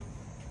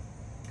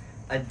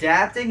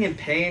Adapting and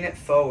paying it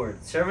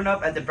forward. Serving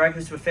up at the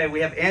breakfast buffet, we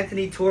have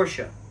Anthony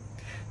Torsha.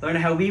 Learn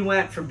how we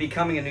went from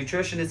becoming a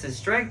nutritionist and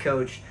strength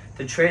coach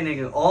to training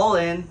it all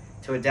in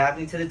to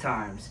adapting to the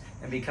times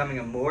and becoming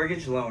a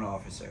mortgage loan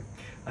officer.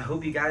 I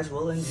hope you guys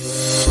will enjoy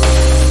it.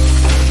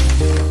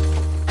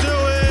 Do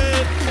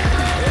it!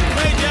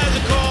 Ray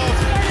Jazikov.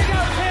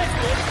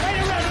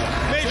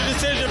 Major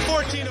decision,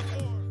 14-4.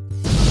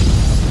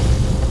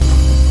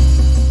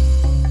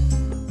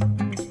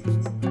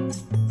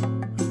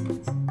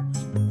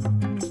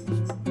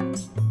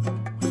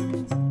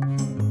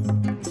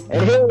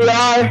 And here we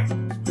are,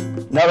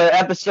 another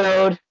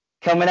episode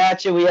coming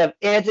at you. We have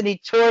Anthony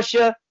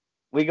Torsha.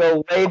 We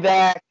go way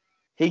back.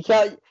 He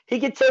can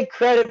take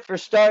credit for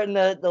starting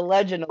the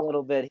legend a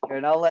little bit here,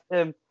 and I'll let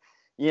him,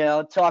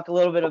 talk a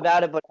little bit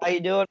about it. But how you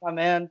doing, my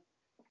man?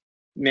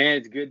 Man,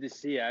 it's good to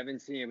see you. I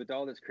haven't seen you with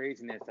all this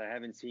craziness. I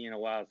haven't seen you in a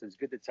while. So it's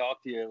good to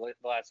talk to you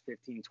the last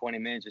 15, 20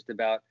 minutes just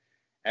about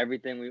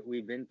everything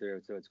we've been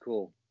through. So it's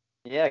cool.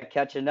 Yeah,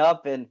 catching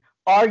up, and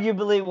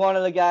arguably one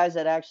of the guys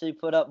that actually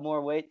put up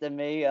more weight than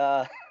me.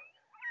 Oh,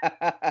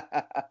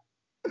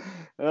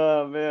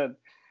 man.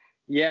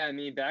 Yeah, I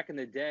mean, back in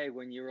the day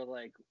when you were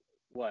like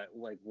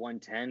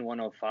 110,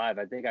 105,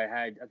 I think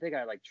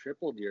I like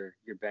tripled your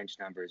bench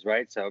numbers,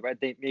 right? So I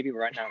think maybe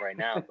not right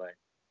now, but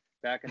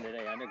back in the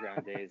day,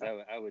 underground days,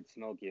 I would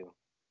smoke you.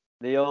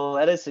 The old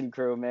Edison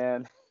crew,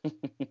 man.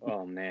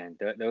 Oh man,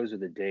 those are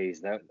the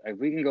days. That if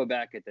we can go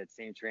back at that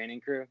same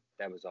training crew,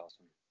 that was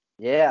awesome.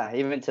 Yeah,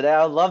 even today,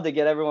 I'd love to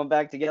get everyone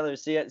back together,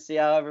 see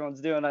how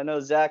everyone's doing. I know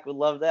Zach would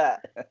love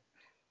that.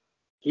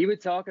 He would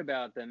talk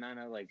about the amount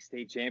of like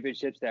state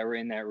championships that were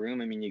in that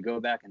room. I mean, you go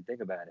back and think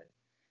about it.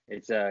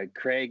 It's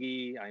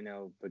Craigie, I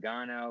know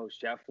Pagano,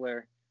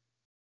 Scheffler.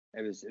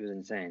 It was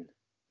insane.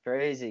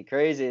 Crazy,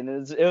 and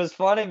it was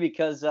funny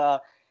because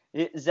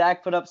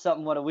Zach put up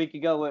something a week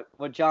ago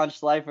with John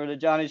Schleifer, the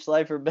Johnny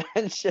Schleifer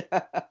bench.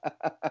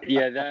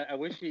 Yeah, I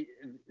wish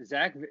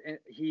Zach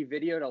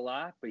videoed a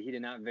lot, but he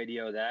did not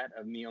video that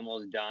of me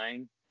almost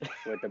dying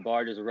with the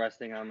bar just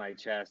resting on my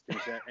chest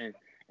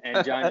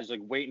and John just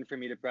like waiting for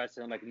me to press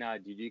it. I'm like, nah,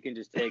 dude, you can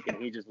just take it.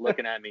 And he just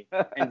looking at me,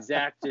 and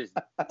Zach just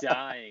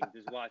dying,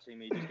 just watching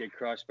me just get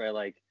crushed by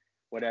like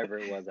whatever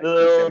it was. Like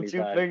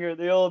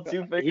the old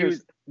two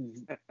fingers.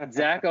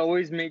 Zach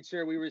always made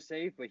sure we were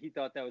safe, but he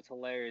thought that was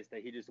hilarious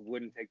that he just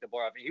wouldn't take the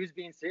bar off. He was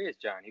being serious,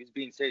 John. He was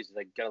being serious. He's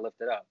like, gotta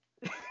lift it up.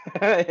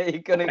 He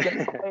couldn't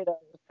get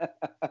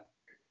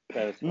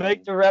it.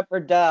 Make the rep or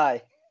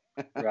die.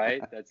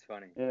 Right? That's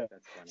funny. Yeah.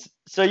 That's funny.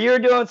 So you were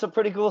doing some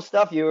pretty cool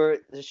stuff. You were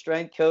the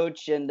strength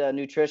coach and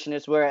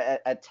nutritionist. Where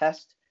at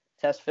Test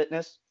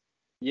Fitness?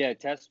 Yeah,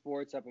 Test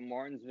Sports up in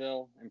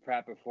Martinsville and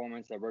Pratt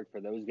Performance. I worked for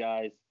those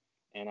guys.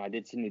 And I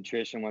did some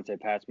nutrition once I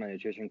passed my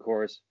nutrition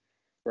course.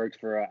 Worked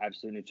for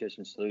Absolute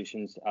Nutrition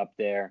Solutions up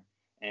there.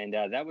 And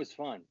that was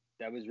fun.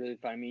 That was really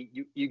fun. I mean,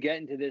 you get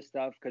into this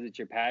stuff because it's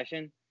your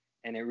passion.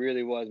 And it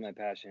really was my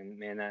passion,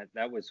 man.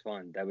 That was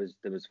fun. That was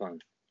fun.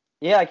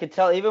 Yeah, I could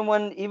tell. Even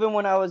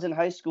when I was in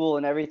high school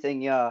and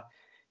everything,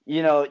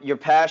 your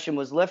passion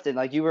was lifted.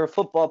 Like you were a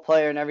football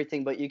player and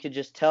everything, but you could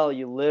just tell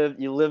you lived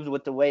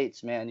with the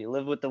weights, man. You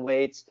lived with the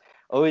weights,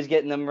 always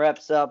getting them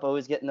reps up,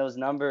 always getting those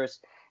numbers.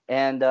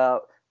 And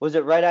was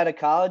it right out of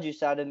college you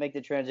decided to make the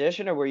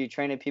transition, or were you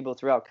training people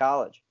throughout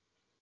college?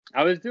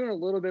 I was doing a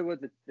little bit with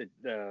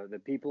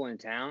the people in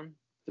town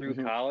through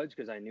college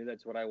because I knew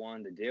that's what I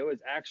wanted to do.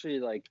 It's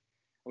actually like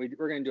we're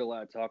going to do a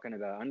lot of talking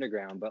about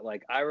underground, but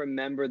like I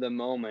remember the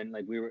moment,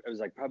 like it was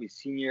like probably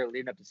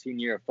leading up to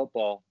senior year of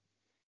football,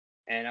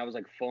 and I was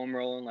like foam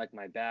rolling like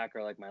my back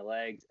or like my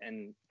legs,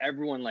 and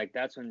everyone like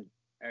that's when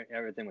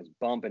everything was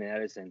bumping in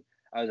Edison.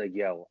 I was like,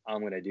 yo, I'm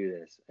going to do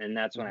this. And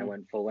that's when I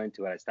went full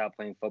into it. I stopped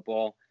playing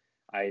football.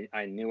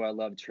 I knew I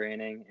loved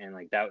training, and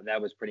like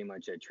that was pretty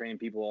much it. Train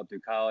people up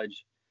through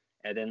college.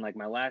 And then like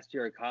my last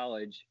year of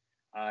college,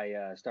 I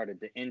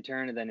started to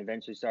intern and then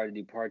eventually started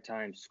to do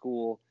part-time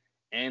school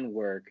and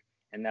work.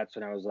 And that's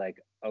when I was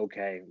like,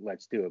 okay,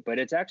 let's do it. But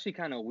it's actually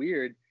kind of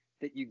weird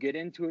that you get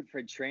into it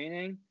for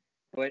training,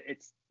 but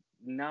it's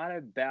not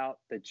about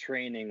the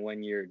training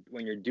when you're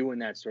doing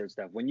that sort of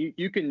stuff. When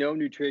you can know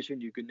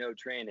nutrition, you can know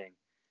training,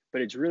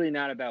 but it's really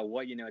not about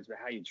what you know, it's about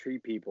how you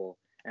treat people.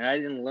 And I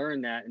didn't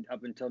learn that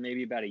up until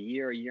maybe about a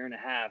year and a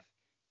half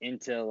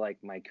into like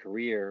my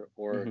career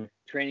or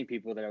training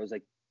people, that I was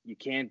like, you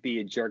can't be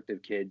a jerk to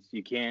kids.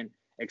 You can't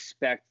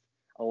expect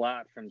a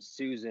lot from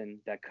Susan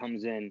that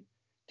comes in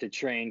to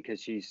train because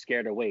she's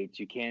scared of weights.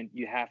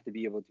 You have to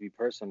be able to be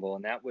personable.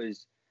 And that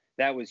was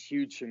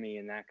huge for me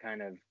in that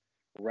kind of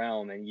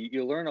realm. And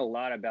you learn a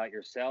lot about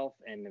yourself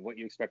and what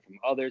you expect from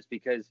others,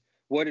 because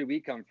what did we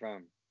come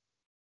from?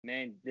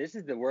 Man, this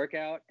is the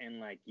workout, and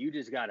like you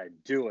just gotta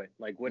do it.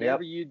 Like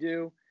whatever you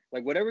do,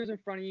 like whatever's in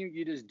front of you,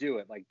 you just do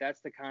it. Like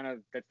that's the kind of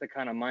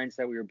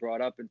mindset we were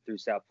brought up in through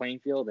South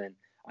Plainfield. And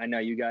I know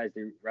you guys,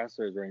 the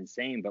wrestlers, are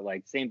insane, but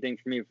like same thing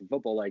for me for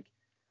football. Like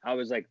I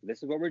was like,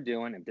 this is what we're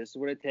doing. If this is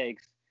what it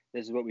takes,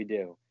 this is what we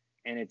do.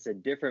 And it's a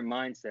different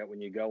mindset when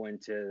you go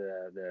into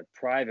the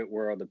private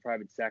world, the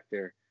private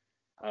sector.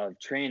 of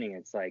training.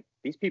 It's like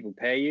these people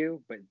pay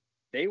you, but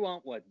they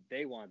want what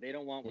they want. They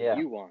don't want what Yeah.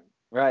 you want.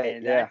 Right.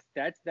 And Yeah.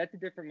 that's a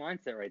different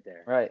mindset right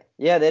there. Right.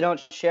 Yeah, they don't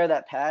share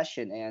that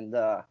passion. And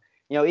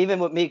even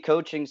with me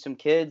coaching some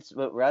kids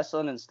with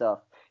wrestling and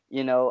stuff,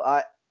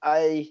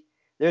 I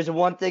there's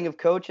one thing of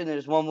coaching,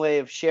 there's one way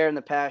of sharing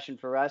the passion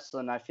for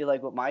wrestling. I feel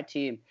like with my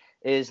team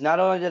is not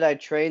only did I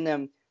train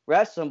them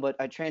wrestling, but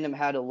I trained them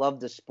how to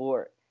love the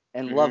sport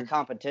and love Hmm.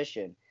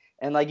 competition.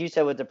 And like you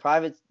said, with the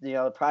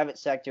private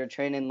sector,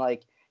 training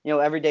like,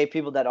 everyday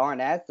people that aren't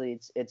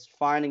athletes, it's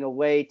finding a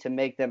way to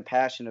make them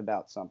passionate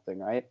about something,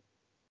 right?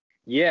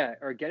 Yeah,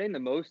 or getting the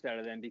most out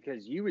of them,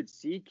 because you would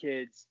see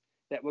kids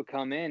that would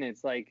come in.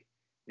 It's like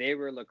they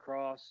were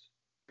lacrosse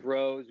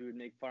bros. We would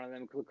make fun of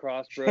them,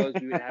 lacrosse bros.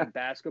 We would have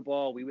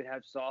basketball. We would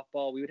have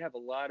softball. We would have a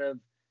lot of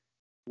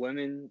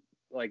women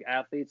like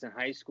athletes in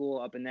high school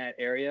up in that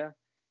area,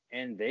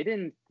 and they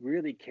didn't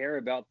really care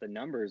about the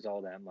numbers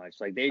all that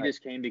much. Like they Right.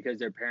 just came because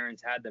their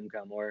parents had them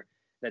come, or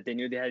that they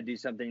knew they had to do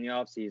something in the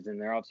off season.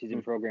 Their off season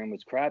Mm. program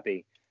was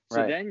crappy. So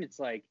Right. then it's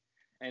like,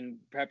 and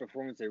Pratt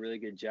Performance did a really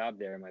good job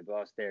there. My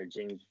boss there,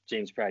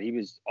 James Pratt, he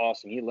was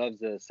awesome. He loves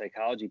the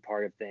psychology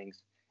part of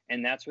things,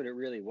 and that's what it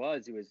really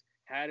was. It was,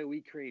 how do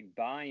we create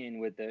buy-in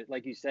with the,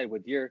 like you said,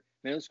 with your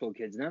middle school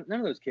kids? None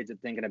of those kids are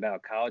thinking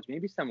about college.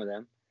 Maybe some of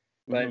them,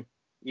 but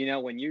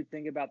Mhm. when you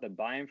think about the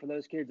buy-in for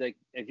those kids, like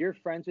if you're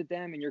friends with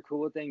them and you're cool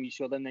with them, you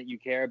show them that you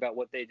care about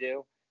what they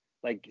do.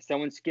 Like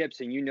someone skips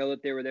and you know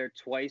that they were there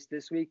twice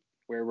this week,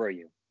 where were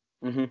you?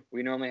 Mhm.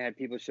 We normally had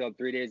people show up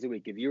 3 days a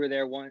week. If you were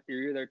there once,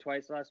 you were there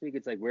twice last week,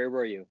 it's like, where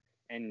were you?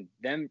 And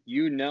them,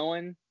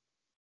 knowing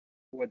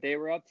what they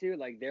were up to,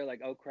 like they're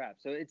like, oh crap.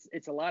 So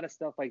it's a lot of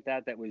stuff like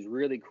that that was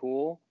really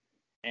cool,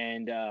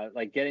 and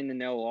like getting to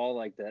know all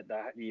like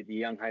the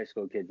young high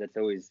school kids. That's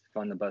always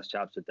fun to bust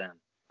chops with them.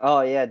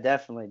 Oh yeah,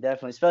 definitely,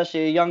 definitely.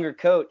 Especially a younger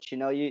coach,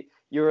 you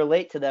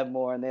relate to them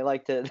more, and they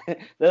like to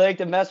they like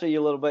to mess with you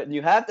a little bit, and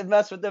you have to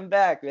mess with them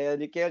back, man.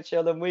 You can't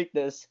show them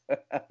weakness.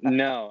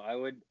 No, I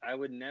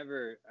would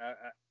never.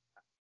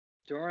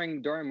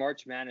 During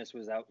March Madness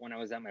was out when I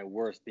was at my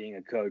worst being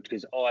a coach,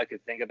 because all I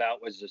could think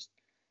about was just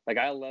like,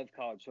 I love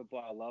college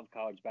football, I love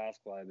college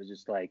basketball. It was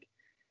just like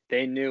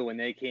they knew when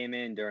they came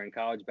in during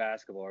college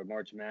basketball or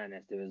March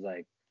Madness, it was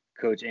like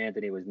Coach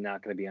Anthony was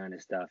not going to be on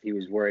his stuff. He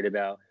was worried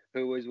about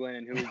who was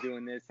winning, who was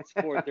doing this. It's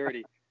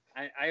 4:30.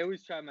 I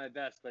always try my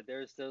best, but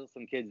there's still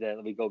some kids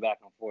that we go back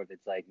and forth.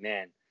 It's like,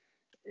 man,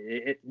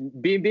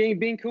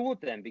 being cool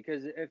with them,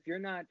 because if you're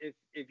not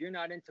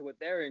into what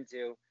they're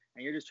into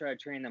and you're just trying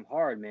to train them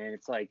hard, man,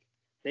 it's like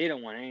they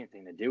don't want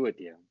anything to do with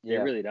you. They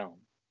Yeah. really don't.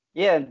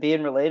 Yeah, and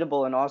being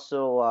relatable and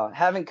also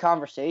having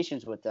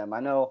conversations with them. I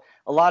know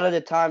a lot of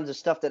the times the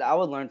stuff that I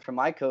would learn from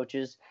my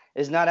coaches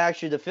is not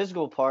actually the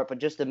physical part, but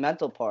just the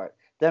mental part.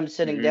 Them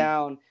sitting Hmm.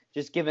 down,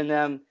 just giving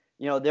them,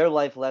 their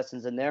life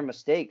lessons and their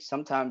mistakes.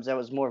 Sometimes that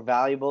was more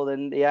valuable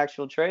than the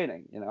actual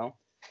training.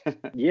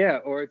 Yeah,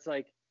 or it's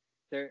like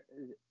they're.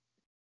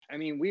 I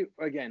mean,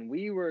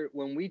 we were,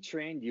 when we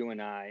trained, you and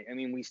I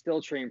mean, we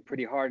still train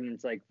pretty hard, and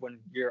it's like,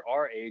 when you're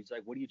our age,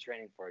 like, what are you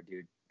training for,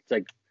 dude? It's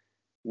like,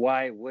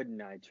 why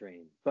wouldn't I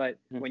train? But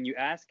Mhm. when you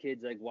ask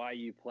kids, like, why are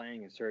you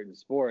playing a certain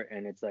sport?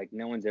 And it's like,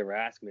 no one's ever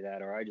asked me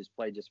that, or I just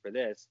play just for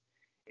this.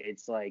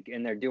 It's like,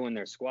 and they're doing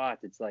their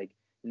squats. It's like,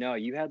 no,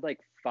 you had like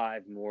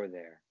five more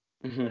there.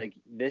 Mhm. Like,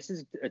 this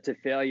is a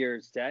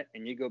failure set,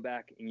 and you go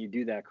back and you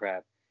do that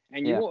crap.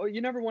 And Yeah. you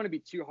never want to be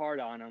too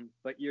hard on them,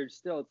 but you're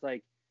still, it's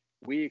like,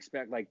 we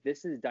expect, like,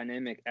 this is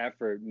dynamic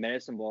effort.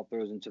 Medicine ball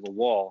throws into the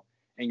wall,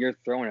 and you're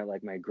throwing it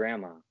like my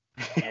grandma.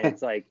 And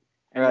it's like,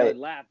 and they Right. would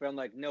laugh, but I'm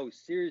like, no,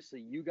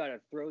 seriously, you got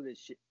to throw this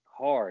shit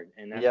hard.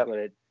 And that's Yep. what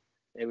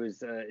it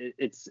was.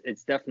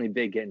 It's definitely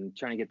big,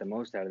 trying to get the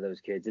most out of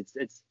those kids.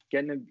 It's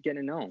getting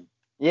to know them.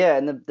 Yeah,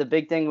 and the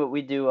big thing what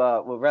we do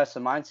with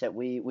wrestling mindset,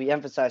 we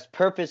emphasize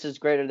purpose is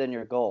greater than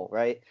your goal,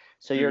 right?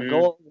 So your Hmm.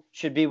 goal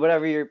should be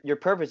whatever your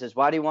purpose is.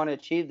 Why do you want to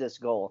achieve this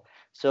goal?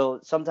 So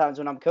sometimes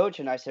when I'm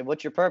coaching, I say,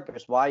 "What's your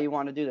purpose? Why do you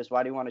want to do this?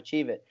 Why do you want to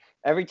achieve it?"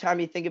 Every time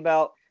you think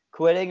about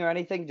quitting or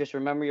anything, just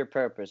remember your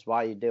purpose,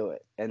 why you do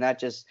it, and that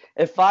just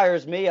it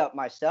fires me up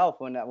myself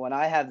when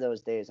I have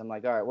those days. I'm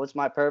like, "All right, what's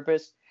my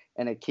purpose?"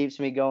 And it keeps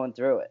me going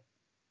through it.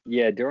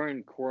 Yeah,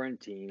 during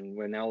quarantine,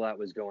 when all that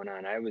was going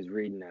on, I was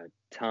reading a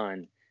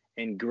ton.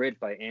 And Grit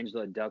by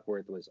Angela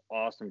Duckworth was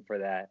awesome for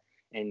that.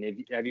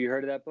 And have you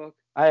heard of that book?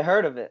 I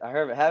heard of it. I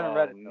heard of it. Haven't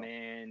read Oh it though.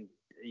 man,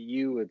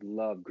 you would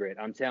love Grit.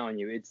 I'm telling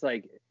you, it's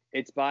like,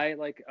 it's by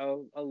like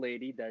a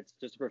lady that's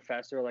just a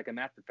professor, like a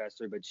math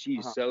professor, but she's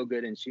Uh-huh. so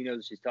good and she knows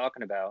what she's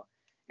talking about.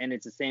 And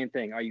it's the same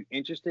thing. Are you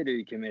interested or are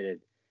you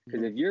committed?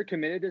 Because Mhm. if you're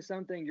committed to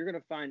something, you're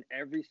gonna find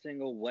every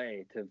single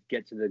way to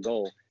get to the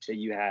goal that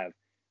you have.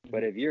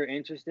 But Mhm. if you're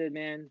interested,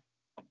 man,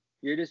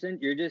 you're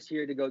just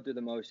here to go through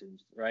the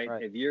motions, right?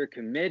 Right. If you're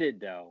committed,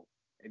 though,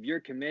 if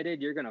you're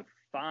committed, you're gonna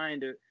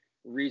find a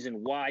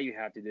reason why you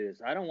have to do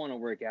this. I don't want to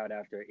work out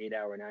after 8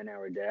 hour, 9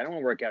 hour day. I don't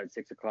want to work out at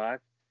 6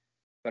 o'clock,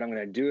 but I'm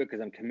gonna do it because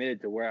I'm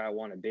committed to where I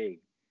want to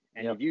be.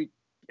 And Yep.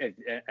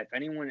 if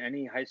anyone,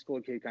 any high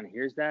school kid kind of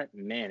hears that,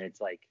 man,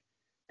 it's like,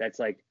 that's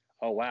like,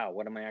 oh wow,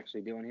 what am I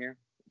actually doing here?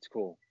 It's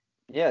cool.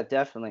 Yeah,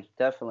 definitely,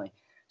 definitely.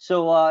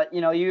 So,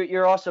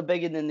 you're also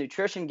big in the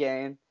nutrition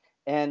game,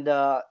 and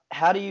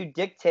how do you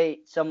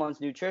dictate someone's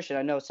nutrition?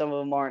 I know some of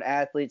them aren't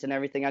athletes and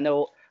everything. I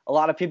know a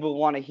lot of people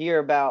want to hear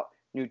about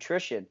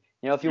nutrition.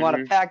 If you want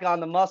to Hmm. pack on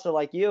the muscle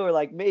like you or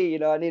like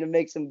me, I need to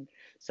make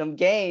some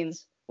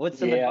gains. What's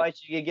some Yeah.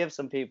 advice you could give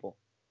some people?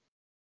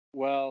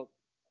 Well,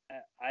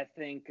 I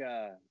think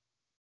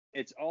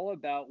it's all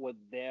about what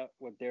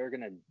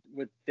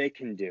they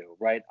can do,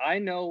 right? I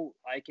know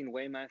I can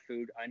weigh my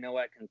food. I know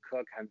I can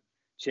cook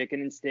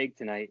chicken and steak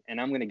tonight, and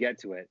I'm gonna get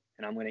to it,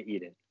 and I'm gonna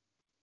eat it.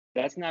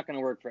 That's not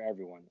gonna work for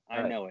everyone.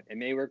 I Right. know it. It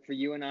may work for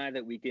you and I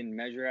that we can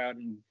measure out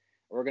and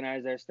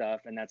organize our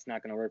stuff, and that's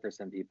not gonna work for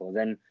some people.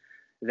 Then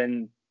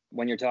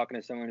when you're talking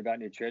to someone about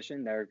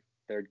nutrition, their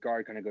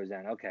guard kind of goes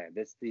down. Okay,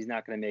 he's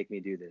not gonna make me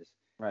do this.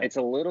 Right. It's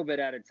a little bit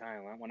at a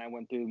time. When I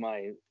went through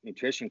my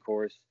nutrition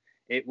course,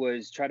 it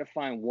was try to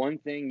find one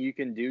thing you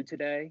can do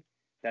today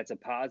that's a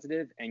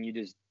positive, and you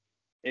just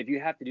if you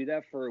have to do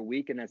that for a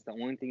week and that's the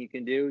only thing you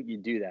can do, you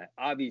do that.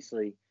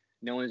 Obviously,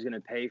 no one's going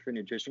to pay for a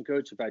nutrition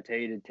coach if I tell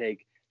you to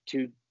take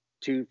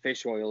two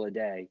fish oil a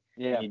day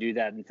and Yeah. you do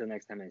that until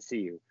next time I see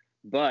you.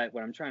 But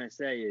what I'm trying to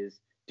say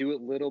is do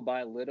it little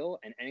by little,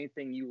 and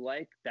anything you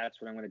like, that's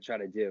what I'm going to try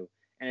to do.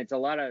 And it's a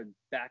lot of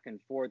back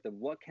and forth of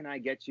what can I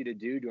get you to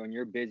do during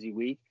your busy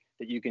week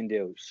that you can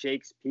do.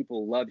 Shakes,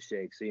 people love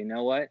shakes. So you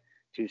know what?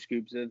 2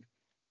 scoops of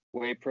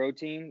whey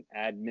protein,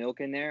 add milk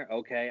in there.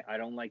 Okay, I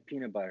don't like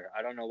peanut butter.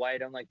 I don't know why I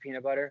don't like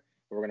peanut butter,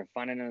 but we're going to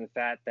find another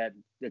fat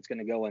that's going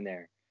to go in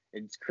there.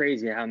 It's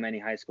crazy how many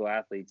high school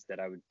athletes that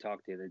I would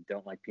talk to that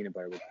don't like peanut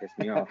butter would piss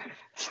me off.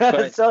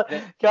 But So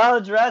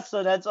college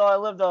wrestling, that's all I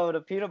lived on with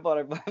a peanut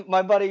butter.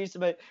 My buddy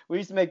we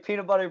used to make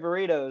peanut butter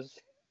burritos.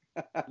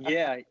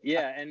 yeah,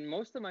 and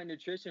most of my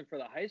nutrition for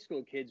the high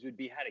school kids would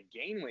be how to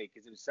gain weight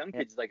because there was some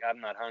Yeah. kids like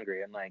I'm not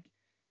hungry. I'm like,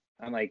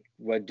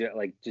 what?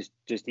 Like,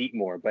 just eat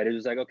more. But it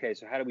was like, okay,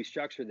 so how do we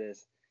structure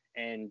this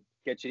and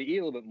get you to eat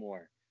a little bit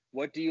more?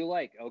 What do you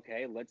like?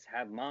 Okay, let's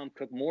have mom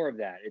cook more of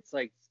that. It's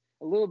like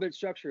a little bit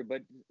structured,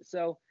 but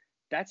so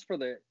that's for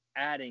the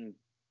adding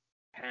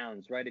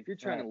pounds, right? If you're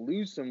trying Right. to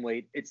lose some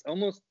weight, it's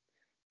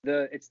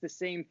the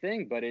same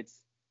thing, but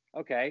it's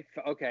okay.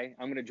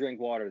 I'm gonna drink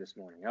water this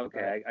morning.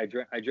 Okay, Right.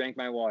 I drank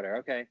my water.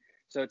 Okay,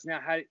 so it's now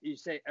how you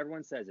say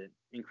everyone says it.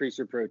 Increase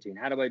your protein.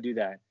 How do I do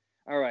that?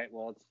 All right,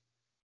 well,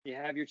 you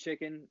have your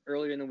chicken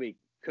earlier in the week.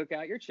 Cook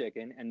out your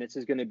chicken, and this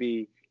is going to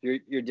be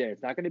your dinner.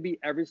 It's not going to be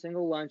every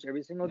single lunch,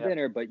 every single Yeah.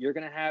 dinner, but you're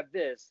going to have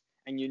this,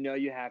 and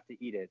you have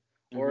to eat it.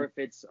 Or Hmm. if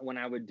it's when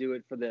I would do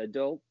it for the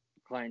adult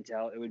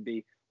clientele, it would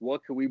be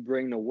what could we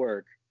bring to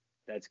work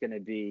that's going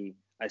to be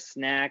a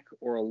snack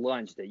or a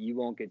lunch that you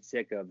won't get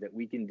sick of that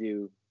we can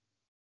do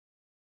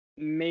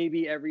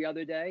maybe every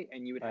other day,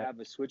 and you would Right. have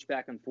a switch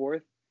back and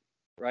forth,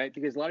 right?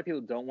 Because a lot of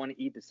people don't want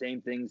to eat the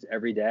same things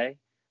every day.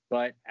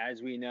 But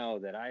as we know,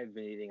 that I've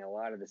been eating a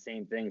lot of the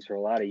same things for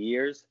a lot of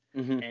years.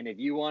 Hmm. And if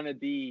you want to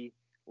be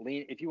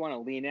lean, if you want to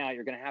lean out,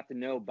 you're going to have to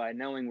know by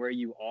knowing where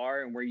you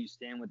are and where you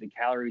stand with the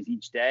calories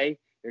each day,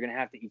 you're going to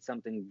have to eat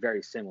something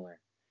very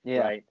similar, Yeah.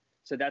 right?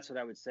 So that's what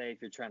I would say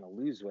if you're trying to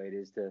lose weight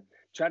is to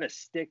try to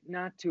stick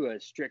not to a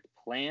strict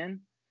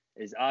plan,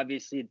 is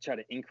obviously try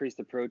to increase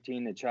the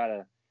protein, to try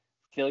to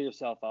fill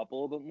yourself up a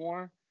little bit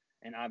more,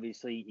 and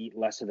obviously eat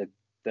less of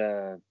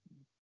the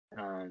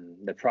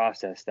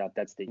processed stuff.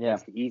 That's Yeah.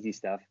 the easy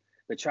stuff.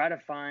 But try to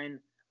find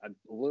a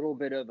little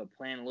bit of a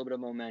plan, a little bit of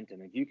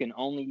momentum. If you can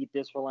only eat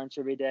this for lunch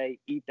every day,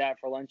 eat that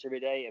for lunch every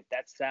day. If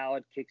that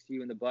salad kicks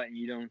you in the butt and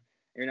you're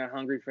not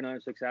hungry for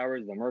another 6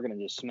 hours, then we're gonna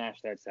just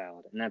smash that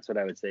salad. And that's what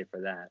I would say for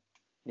that.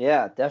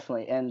 Yeah,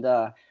 definitely. And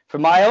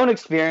from my own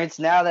experience,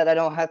 now that I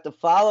don't have to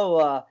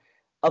follow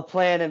a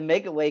plan and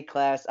make a weight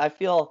class, I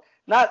feel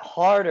not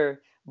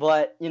harder,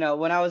 but when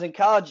I was in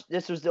college,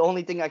 this was the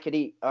only thing I could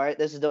eat. All right,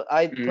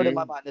 I put in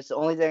my Mm-hmm. mind, this is the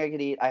only thing I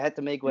could eat. I had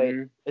to make weight.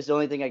 Mm-hmm. It's the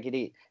only thing I could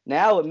eat.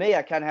 Now with me,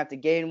 I kind of have to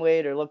gain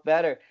weight or look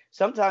better.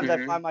 Sometimes I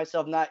Mm-hmm. find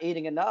myself not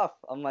eating enough.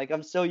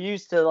 I'm so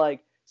used to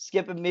like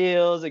skipping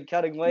meals and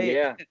cutting weight.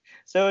 Yeah.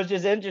 So it's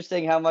just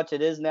interesting how much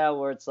it is now,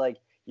 where it's like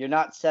you're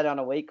not set on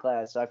a weight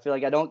class. So I feel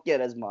like I don't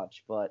get as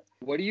much, but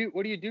What do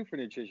you do for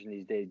nutrition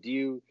these days? Do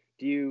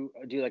you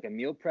like a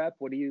meal prep?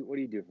 What do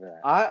you do for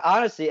that?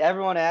 honestly,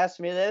 everyone asks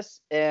me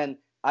this, and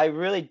I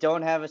really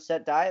don't have a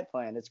set diet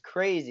plan. It's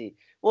crazy.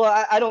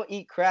 Well, I don't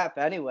eat crap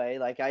anyway.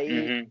 Like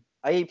Mm-hmm.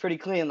 I eat pretty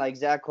clean, like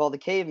Zach called the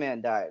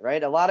caveman diet,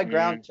 right? A lot of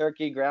ground Mm-hmm.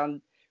 turkey,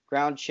 ground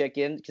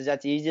chicken, because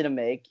that's easy to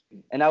make,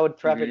 and I would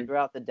prep it Mm-hmm.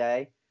 throughout the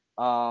day.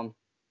 Um,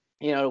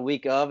 the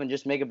week of, and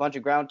just make a bunch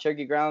of ground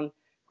turkey, ground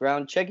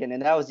chicken,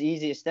 and that was the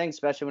easiest thing,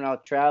 especially when I was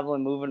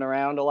traveling, moving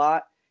around a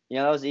lot.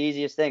 That was the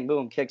easiest thing.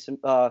 Boom, cook some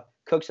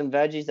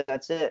veggies.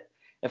 That's it.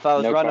 If I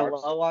was No running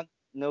carbs. low on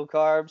no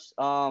carbs,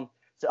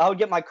 so I would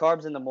get my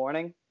carbs in the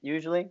morning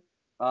usually.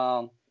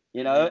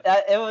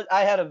 Mm-hmm.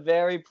 I had a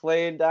very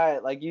plain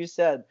diet, like you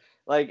said.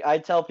 Like I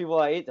tell people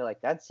I eat, they're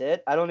like, "That's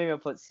it." I don't even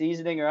put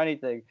seasoning or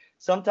anything.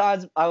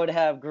 Sometimes I would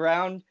have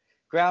ground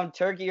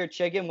turkey or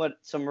chicken with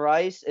some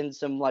rice and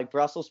some like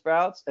Brussels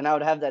sprouts, and I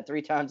would have that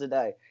 3 times a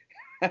day.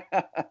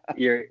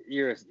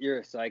 You're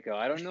a psycho.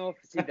 I don't know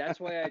if that's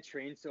why I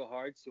train so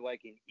hard so I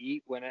can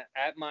eat when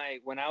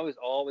I was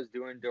always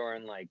doing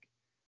during like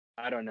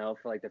I don't know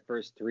for like the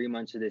first 3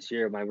 months of this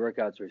year my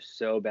workouts were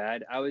so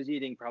bad. I was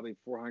eating probably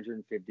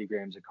 450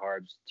 grams of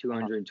carbs,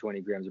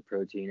 220 grams of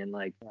protein, and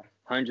like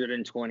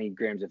 120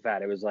 grams of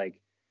fat. It was like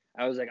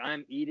I was like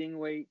I'm eating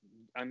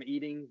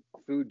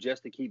food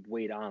just to keep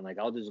weight on. Like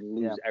I'll just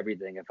lose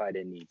everything if I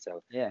didn't eat.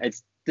 So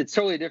it's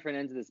totally different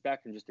ends of the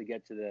spectrum just to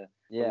get to the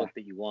look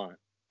that you want.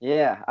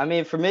 Yeah, I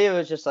mean, for me, it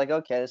was just like,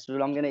 okay, this is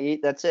what I'm gonna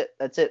eat. That's it.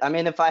 That's it. I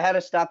mean, if I had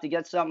to stop to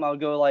get something, I'll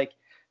go like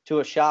to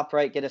a shop,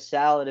 right, get a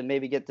salad, and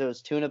maybe get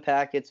those tuna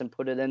packets and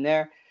put it in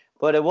there.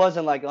 But it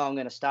wasn't like, oh, I'm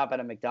gonna stop at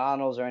a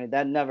McDonald's or anything.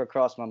 That never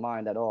crossed my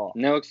mind at all.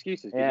 No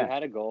excuses. You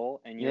had a goal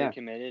and you're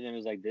committed, and it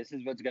was like, this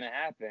is what's gonna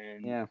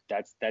happen. And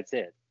that's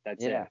it.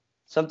 That's it.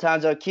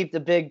 Sometimes I'll keep the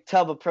big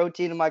tub of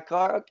protein in my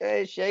car.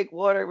 Okay, shake,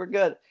 water, we're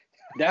good.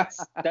 That's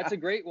a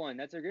great one.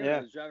 That's a great one.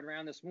 I was driving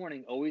around this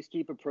morning. Always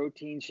keep a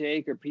protein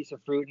shake or piece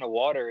of fruit and a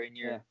water in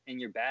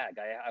your bag.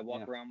 I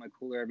walk around my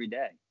cooler every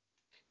day.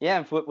 Yeah,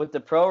 and with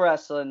the pro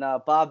wrestling,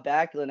 Bob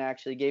Backlund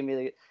actually gave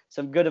me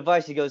some good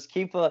advice. He goes,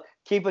 keep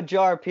a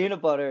jar of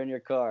peanut butter in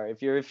your car.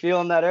 If you're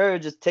feeling that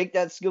urge, just take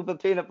that scoop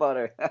of peanut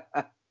butter.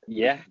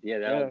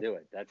 That'll do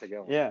it. That's a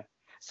good one. Yeah.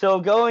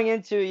 So going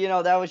into,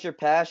 that was your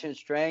passion,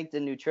 strength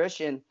and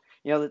nutrition,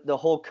 the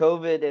whole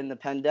COVID and the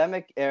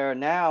pandemic era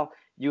now,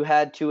 you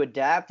had to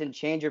adapt and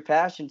change your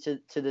passion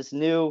to this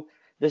new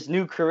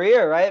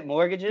career, right?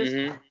 Mortgages.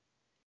 Mm-hmm.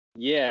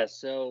 Yeah.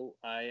 So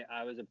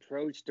I was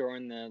approached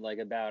during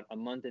about a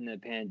month into the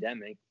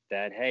pandemic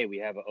that, hey, we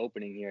have an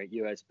opening here at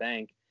US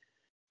Bank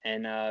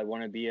and I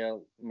want to be a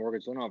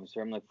mortgage loan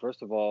officer. I'm like,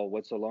 first of all,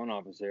 what's a loan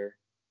officer?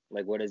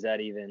 Like, what is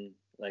that even?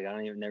 Like,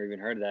 never even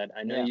heard of that.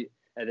 I know you,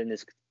 and then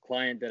this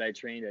client that I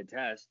trained at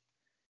Test,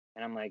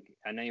 and I'm like,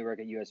 I know you work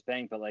at US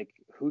Bank, but like,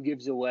 who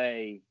gives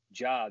away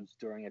jobs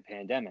during a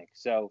pandemic?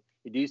 So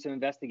you do some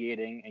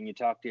investigating and you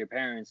talk to your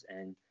parents,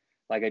 and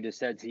like I just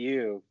said to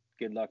you,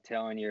 good luck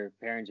telling your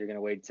parents you're going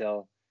to wait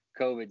till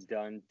COVID's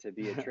done to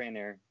be a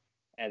trainer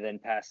and then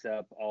pass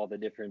up all the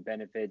different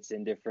benefits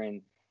and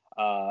different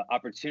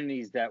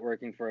opportunities that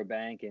working for a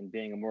bank and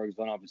being a mortgage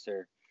loan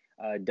officer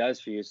does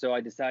for you. So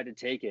I decided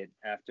to take it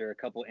after a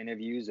couple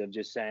interviews of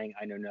just saying,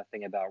 I know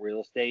nothing about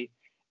real estate.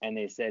 And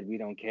they said, we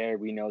don't care.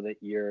 We know that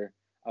you're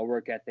a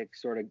work ethic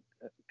sort of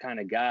kind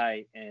of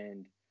guy.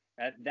 And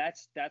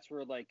that's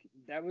where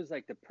that was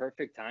like the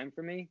perfect time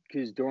for me,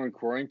 because during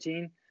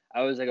quarantine,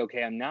 I was like,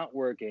 okay, I'm not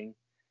working.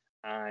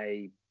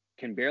 I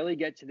can barely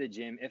get to the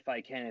gym if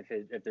I can,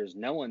 if there's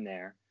no one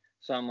there.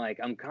 So I'm like,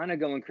 I'm kind of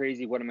going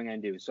crazy. What am I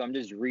going to do? So I'm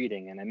just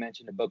reading. And I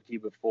mentioned a book to you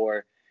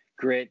before,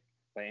 Grit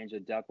by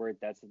Angela Duckworth.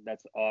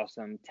 That's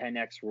awesome.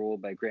 10X Rule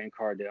by Grant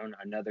Cardone,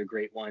 another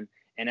great one.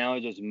 And I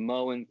was just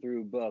mowing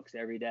through books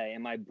every day.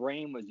 And my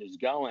brain was just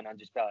going on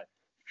just about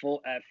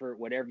full effort,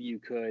 whatever you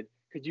could.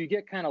 Because you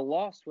get kind of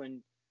lost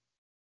when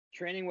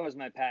training was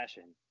my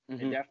passion.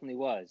 Mm-hmm. It definitely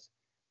was.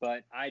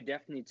 But I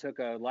definitely took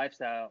a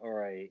lifestyle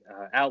or a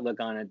outlook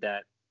on it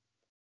that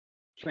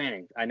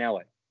training, I know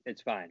it.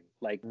 It's fine.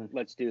 Like,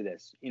 let's do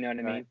this. You know what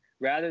I mean?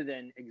 Rather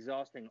than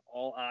exhausting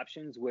all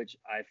options, which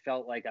I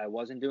felt like I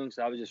wasn't doing.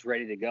 So I was just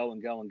ready to go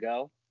and go and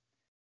go.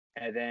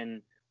 And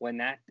then when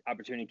that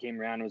opportunity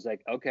came around, it was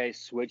like, okay,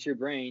 switch your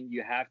brain.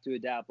 You have to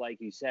adapt. Like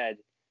you said,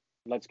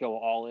 let's go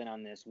all in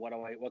on this. What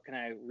can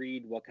I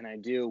read? What can I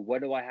do?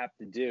 What do I have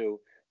to do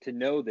to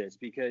know this?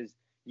 Because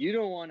you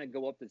don't want to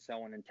go up to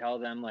someone and tell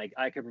them, like,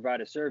 I could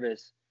provide a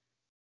service.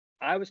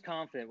 I was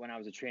confident when I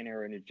was a trainer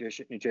or a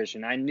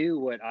nutrition. I knew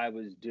what I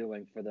was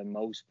doing for the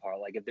most part.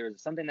 Like, if there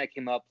was something that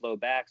came up, low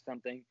back,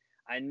 something,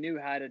 I knew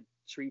how to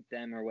treat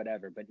them or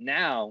whatever. But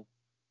now,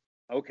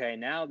 okay,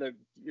 now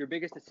your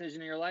biggest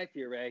decision in your life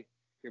here, Ray,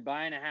 you're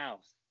buying a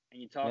house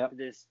and you talk to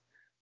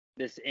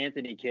this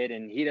Anthony kid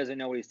and he doesn't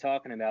know what he's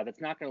talking about.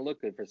 That's not going to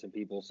look good for some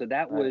people. So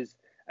that was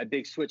a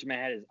big switch in my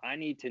head, is I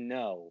need to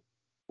know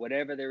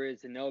whatever there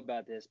is to know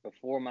about this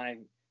before my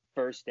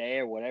first day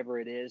or whatever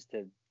it is,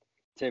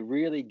 to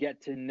really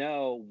get to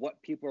know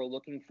what people are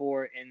looking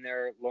for in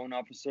their loan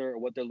officer or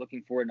what they're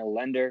looking for in a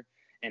lender.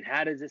 And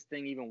how does this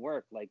thing even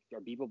work? Like,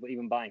 are people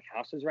even buying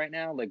houses right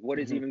now? Like, what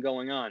is even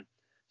going on?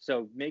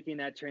 So making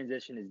that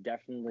transition is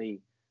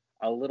definitely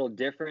a little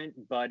different,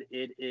 but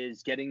it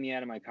is getting me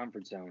out of my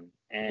comfort zone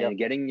and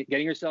getting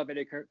yourself out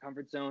of your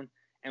comfort zone.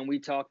 And we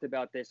talked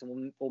about this,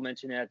 and we'll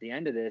mention it at the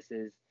end of this,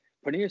 is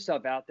putting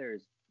yourself out there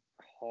is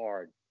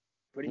hard.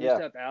 Putting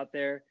yourself out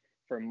there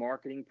for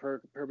marketing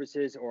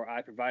purposes, or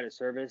I provide a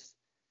service,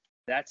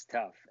 that's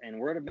tough. And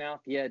word of mouth,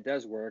 it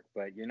does work,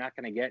 but you're not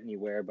going to get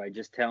anywhere by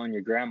just telling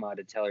your grandma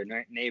to tell her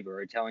neighbor,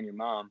 or telling your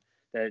mom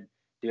that,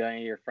 do any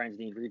of your friends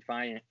need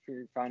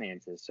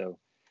finances? So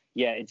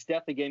it's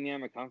definitely getting me out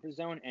of my comfort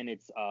zone, and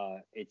it's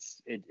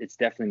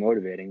definitely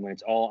motivating when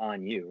it's all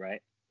on you,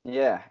 right?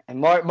 Yeah, and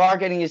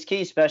marketing is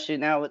key, especially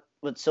now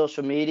with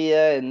social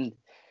media, and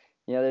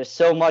there's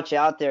so much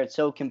out there. It's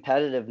so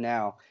competitive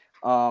now.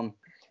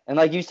 And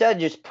like you said,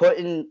 just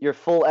putting your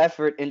full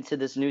effort into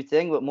this new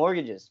thing with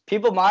mortgages.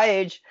 People my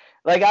age,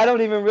 Like, I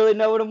don't even really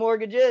know what a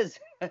mortgage is.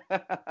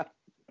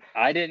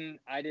 I didn't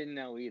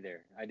know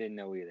either.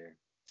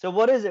 So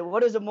what is it?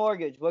 What is a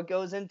mortgage? What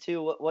goes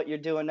into what you're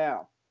doing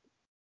now?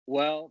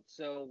 Well,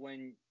 so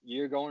when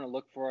you're going to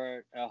look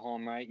for a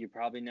home, right, you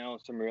probably know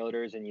some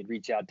realtors and you'd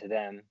reach out to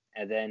them.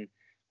 And then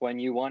when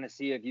you want to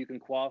see if you can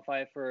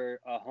qualify for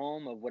a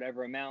home of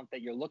whatever amount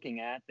that you're looking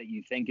at that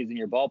you think is in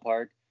your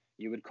ballpark,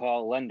 you would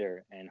call a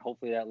lender. And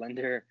hopefully that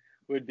lender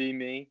would be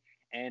me.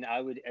 And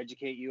I would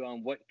educate you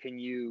on what can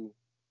you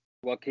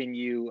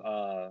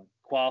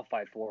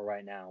qualify for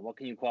right now? What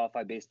can you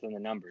qualify based on the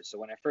numbers? So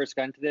when I first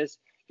got into this,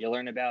 you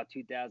learn about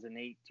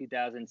 2008,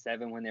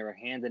 2007 when they were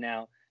handing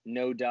out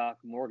no doc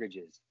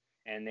mortgages,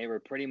 and they were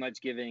pretty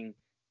much giving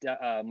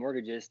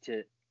mortgages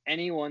to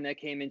anyone that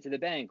came into the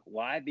bank.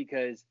 Why?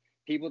 Because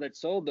people that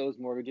sold those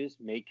mortgages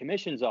made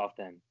commissions off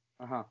them.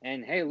 Uh-huh.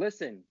 And hey,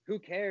 listen, who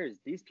cares?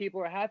 These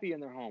people are happy in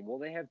their home. Well,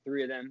 they have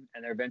three of them,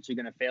 and they're eventually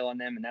going to fail on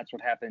them, and that's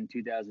what happened in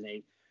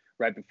 2008,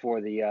 right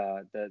before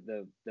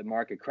the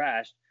market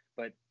crashed.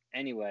 But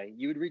anyway,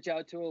 you would reach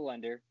out to a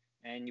lender,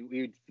 and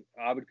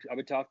I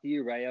would talk to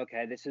you, right?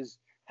 Okay, this is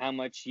how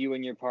much you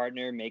and your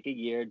partner make a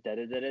year, da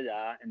da da da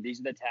da, and these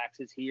are the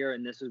taxes here,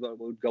 and this is what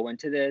would go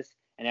into this,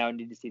 and I would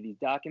need to see these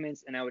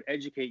documents, and I would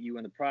educate you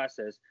in the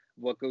process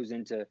of what goes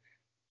into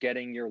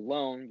getting your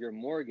loan, your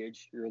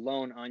mortgage, your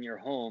loan on your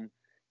home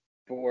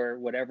for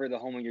whatever the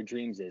home of your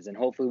dreams is, and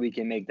hopefully we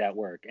can make that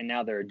work. And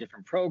now there are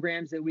different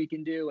programs that we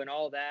can do and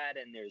all that,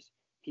 and there's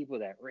people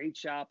that rate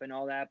shop and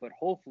all that, but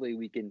hopefully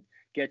we can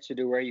get you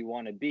to where you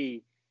want to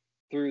be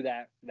through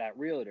that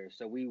realtor.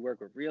 So we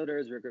work with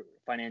realtors, we work with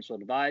financial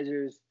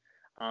advisors,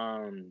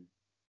 um,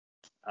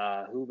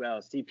 who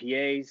else?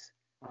 CPAs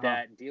Uh-huh.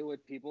 that deal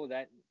with people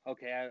that,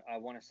 okay, I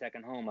want a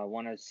second home. I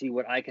want to see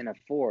what I can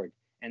afford.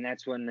 And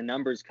that's when the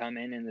numbers come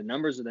in, and the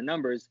numbers are the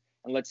numbers.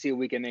 And let's see if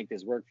we can make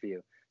this work for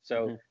you.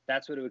 So Hmm.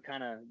 that's what it would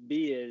kind of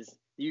be, is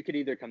you could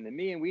either come to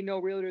me, and we know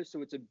realtors.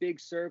 So it's a big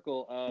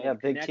circle Yeah,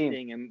 of big team.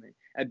 connecting and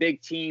a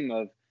big team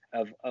of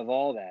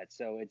all that.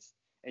 So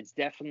it's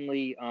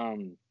definitely,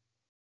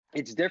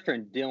 it's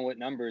different dealing with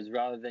numbers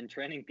rather than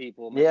training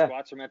people. My Yeah,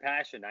 squats are my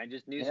passion. I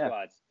just knew yeah,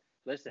 squats.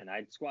 Listen,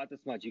 I squat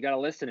this much. You got to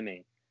listen to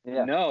me.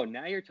 yeah. No,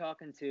 now you're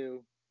talking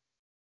to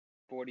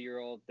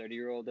 40-year-old,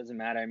 30-year-old, doesn't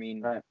matter. I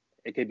mean, Right.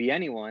 it could be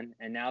anyone.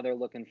 And now they're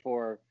looking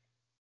for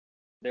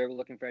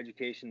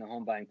education, the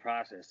home buying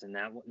process. And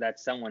that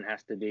someone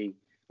has to be,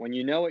 when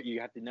you know it,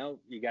 you have to know,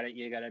 you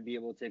gotta be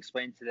able to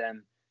explain to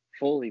them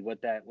fully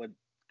what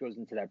goes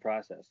into that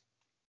process.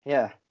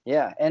 Yeah,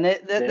 yeah. And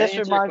Did I this answer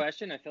your reminds.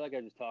 question? I feel like I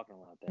was just talking a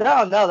lot there.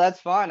 No, no, that's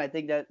fine. I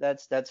think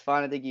that's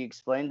fine. I think you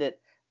explained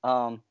it.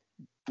 Um,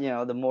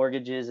 the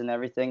mortgages and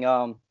everything.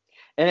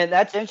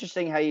 That's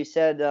interesting how you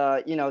said,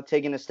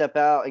 taking a step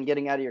out and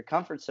getting out of your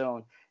comfort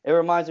zone. It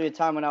reminds me of a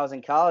time when I was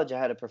in college. I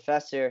had a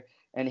professor,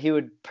 and he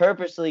would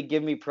purposely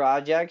give me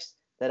projects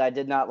that I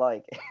did not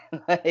like.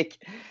 Like,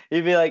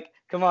 he'd be like,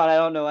 "Come on, I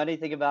don't know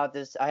anything about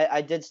this.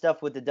 I did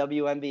stuff with the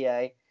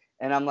WNBA."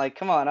 And I'm like,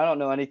 "Come on, I don't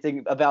know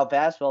anything about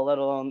basketball, let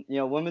alone,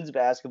 women's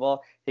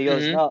basketball." He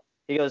goes, Mm-hmm. "No."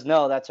 He goes,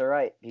 "No, that's all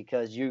right,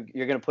 because you're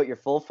going to put your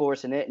full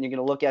force in it, and you're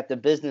going to look at the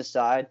business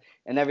side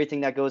and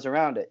everything that goes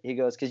around it." He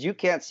goes, "Because you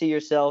can't see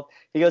yourself."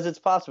 He goes, "It's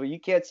possible. You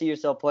can't see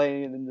yourself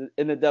playing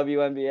in the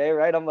WNBA,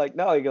 right?" I'm like,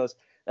 "No." He goes,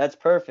 "That's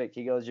perfect."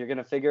 He goes, "You're going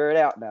to figure it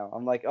out now."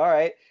 I'm like, "All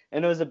right."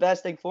 And it was the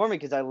best thing for me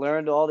because I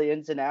learned all the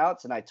ins and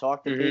outs, and I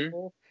talked to Mm-hmm.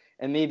 people.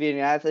 And me being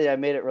an athlete, I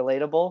made it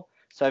relatable.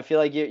 So I feel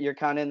like you're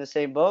kind of in the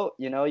same boat.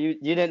 You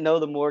didn't know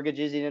the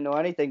mortgages, you didn't know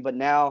anything, but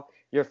now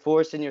you're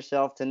forcing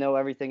yourself to know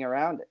everything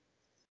around it.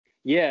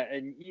 Yeah,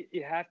 and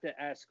you have to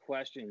ask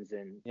questions.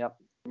 And Yep.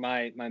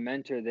 my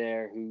mentor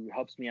there, who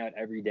helps me out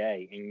every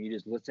day, and you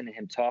just listen to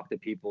him talk to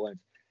people, and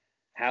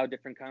how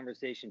different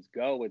conversations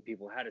go with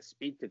people, how to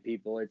speak to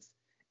people.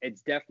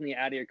 It's definitely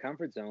out of your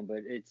comfort zone,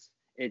 but it's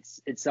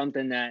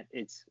something that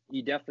it's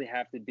you definitely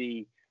have to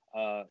be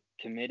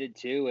committed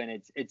to, and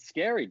it's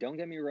scary. Don't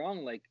get me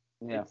wrong. Like,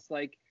 Yeah. it's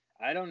like,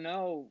 I don't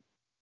know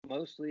I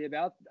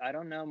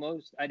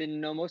didn't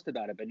know most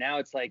about it, but now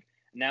it's like,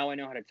 now I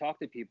know how to talk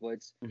to people.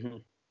 It's Hmm.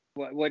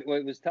 what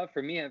was tough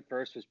for me at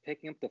first was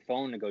picking up the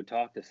phone to go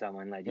talk to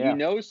someone. Like,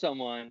 Yeah.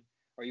 someone,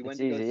 or you It's went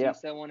to go easy. see Yeah.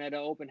 someone at an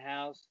open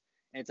house,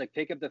 and it's like,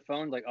 pick up the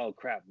phone, like, oh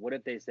crap, what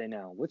if they say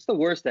no? What's the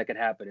worst that could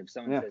happen if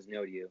someone Yeah. says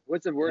no to you?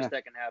 What's the Yeah. worst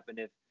that can happen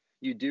if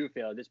you do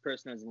fail? This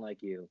person doesn't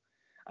like you.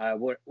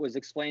 What was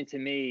explained to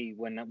me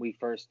when I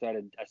first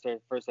started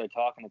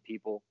talking to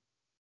people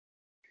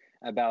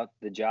about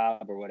the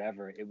job or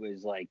whatever, it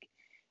was like,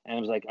 and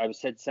it was like,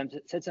 said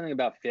something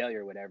about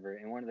failure or whatever,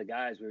 and one of the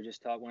guys we were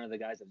just talking, one of the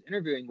guys I was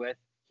interviewing with,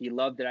 he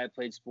loved that I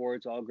played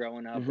sports all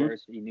growing up, Hmm. or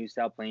he knew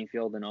South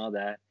Plainfield and all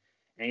that,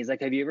 and he's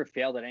like, have you ever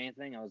failed at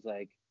anything? I was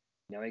like,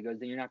 no. He goes,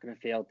 then you're not going to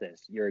fail at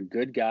this. You're a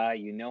good guy.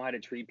 You know how to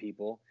treat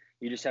people.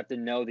 You just have to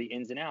know the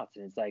ins and outs.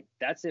 And it's like,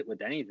 that's it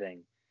with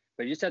anything.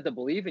 But you just have to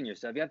believe in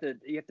yourself. You have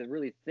to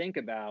really think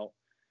about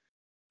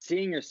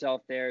seeing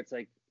yourself there. It's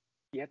like,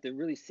 you have to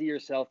really see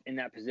yourself in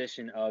that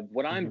position of,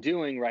 what I'm Hmm.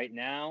 doing right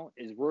now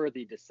is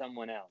worthy to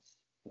someone else.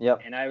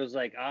 Yep. And I was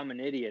like, I'm an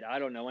idiot. I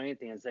don't know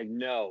anything. It's like,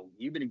 no,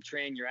 you've been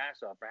training your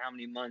ass off for how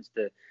many months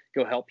to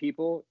go help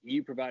people.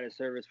 You provide a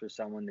service for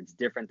someone that's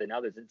different than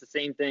others. It's the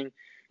same thing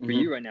for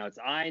you right now. It's,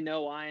 I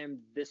know I am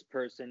this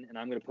person and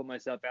I'm going to put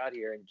myself out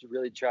here and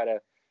really try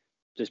to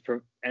just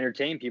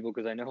entertain people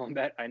because I know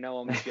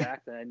I'm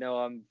jacked and I know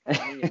I'm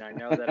funny and I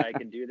know that I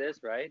can do this,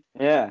 right?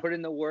 Yeah. You put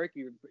in the work.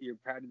 You're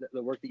proud of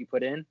the work that you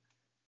put in.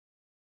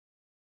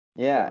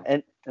 Yeah, So.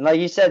 and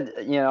like you said,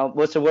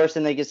 what's the worst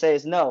thing they could say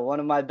is no. One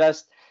of my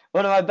best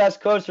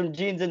quotes from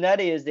Gene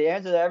Zanetti is the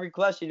answer to every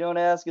question you don't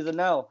ask is a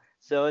no.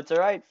 So it's all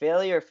right.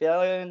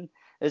 Failure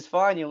is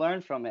fine. You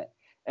learn from it.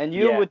 And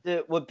you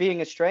Yeah. with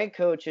being a strength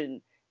coach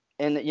and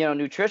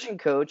nutrition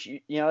coach,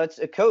 it's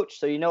a coach,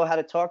 so you know how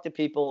to talk to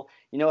people,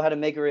 you know how to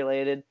make it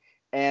related,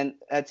 and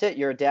that's it.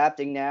 You're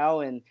adapting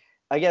now, and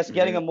I guess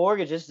getting a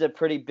mortgage, this is a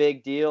pretty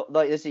big deal.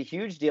 Like, it's a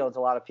huge deal to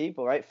a lot of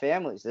people, right?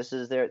 Families. This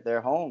is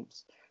their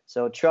homes.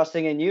 So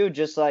trusting in you,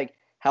 just like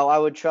how I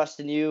would trust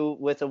in you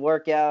with a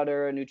workout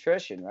or a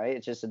nutrition, right?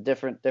 It's just a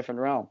different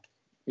realm.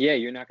 Yeah,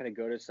 you're not going to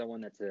go to someone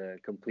that's a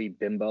complete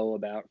bimbo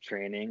about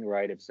training,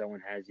 right? If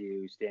someone has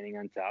you standing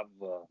on top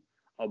of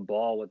a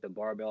ball with the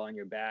barbell on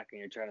your back and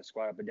you're trying to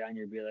squat up and down,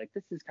 you'd be like,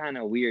 this is kind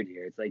of weird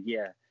here. It's like,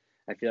 yeah,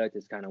 I feel like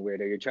this is kind of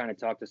weird. Or you're trying to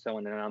talk to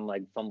someone and I'm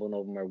like fumbling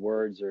over my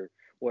words or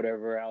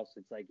whatever else.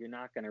 It's like, you're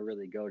not going to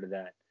really go to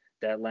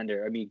that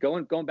lender. I mean,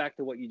 going back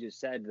to what you just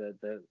said,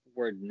 the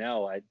word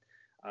no,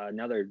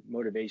 another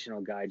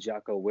motivational guy,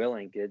 Jocko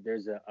Willink,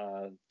 there's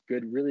a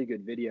really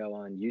good video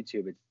on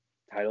YouTube. It's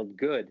titled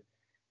Good.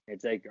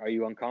 It's like, are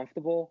you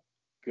uncomfortable?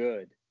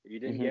 Good. You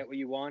didn't get what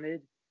you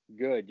wanted?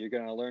 Good. You're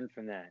going to learn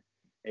from that.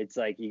 It's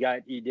like you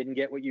didn't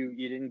get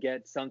you didn't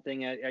get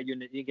something you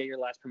didn't get your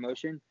last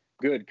promotion?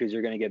 Good, because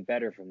you're going to get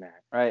better from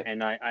that. Right.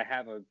 And I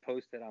have a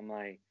post-it on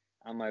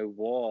my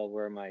wall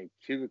where my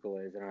cubicle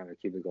is. I don't have a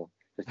cubicle,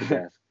 just a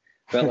desk.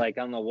 But like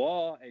on the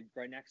wall,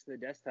 right next to the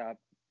desktop,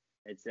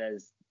 it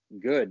says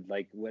good.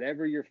 Like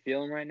whatever you're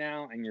feeling right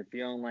now and you're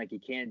feeling like you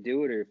can't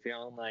do it, or you're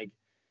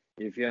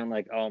feeling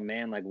like, oh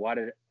man, like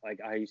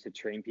I used to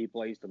train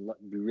people. I used to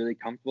be really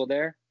comfortable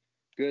there.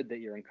 Good that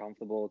you're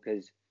uncomfortable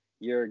because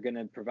you're going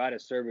to provide a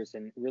service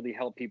and really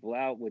help people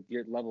out with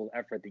your level of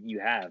effort that you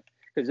have.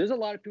 Because there's a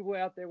lot of people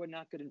out there with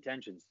not good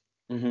intentions.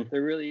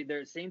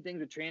 They're same thing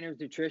with trainers,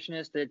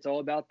 nutritionists. It's all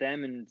about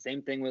them. And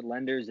same thing with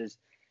lenders is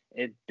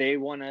they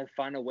want to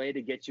find a way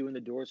to get you in the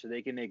door so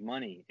they can make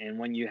money. And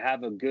when you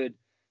have a good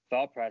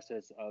thought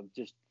process of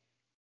just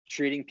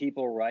treating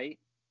people right,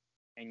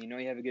 and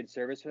you have a good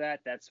service for that,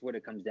 that's what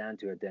it comes down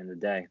to at the end of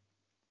the day.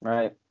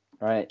 Right.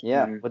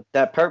 Yeah. With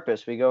that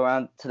purpose, we go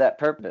around to that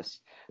purpose.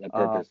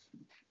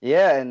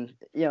 Yeah, and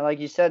like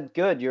you said,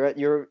 good.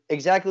 You're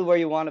exactly where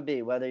you want to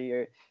be, whether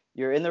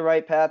you're in the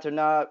right path or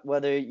not,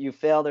 whether you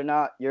failed or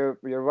not. You're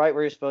right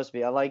where you're supposed to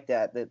be. I like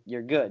that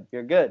you're good.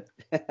 You're good.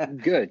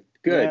 Good.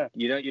 Yeah.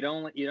 You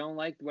don't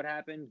like what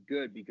happened?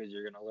 Good, because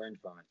you're going to learn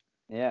from it.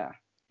 Yeah.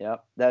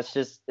 Yep. That's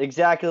just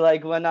exactly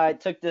like when I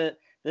took the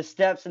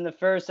steps in the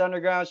first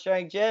underground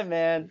strength gym,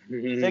 man.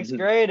 6th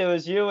grade, it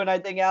was you and I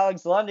think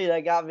Alex Lundy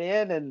that got me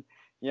in, and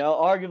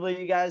arguably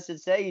you guys should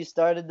say you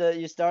started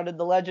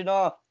the legend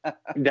off.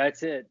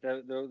 That's it.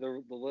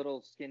 The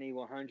little skinny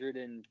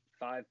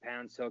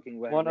 105-pound soaking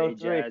wet Ray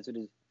 103. Jazz with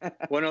his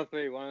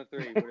 103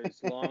 with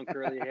his long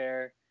curly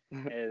hair,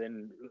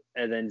 and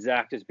then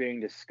Zach just being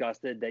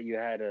disgusted that you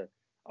had a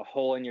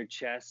hole in your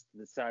chest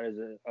the size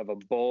of a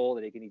bowl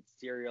that he can eat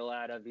cereal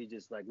out of. He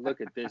just like,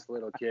 look at this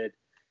little kid.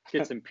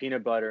 Get some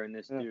peanut butter in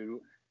this dude.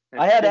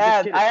 I had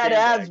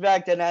abs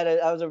back then.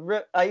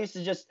 I used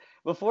to just,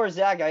 before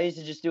Zach, I used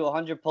to just do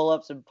 100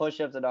 pull-ups and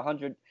push-ups and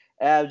 100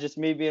 abs, just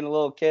me being a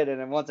little kid.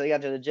 And then once I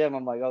got to the gym,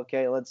 I'm like,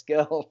 okay, let's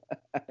go.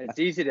 It's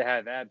easy to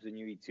have abs when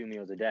you eat 2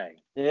 meals a day.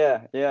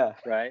 Yeah.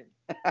 Right.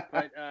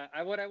 But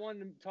what I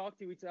wanted to talk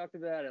to you, we talked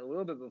about it a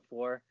little bit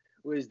before,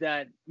 was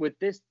that with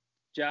this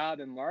job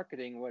and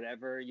marketing,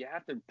 whatever, you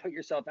have to put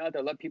yourself out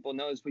there, let people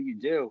know what you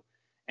do.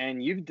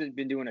 And you've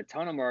been doing a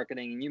ton of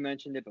marketing, and you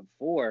mentioned it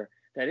before,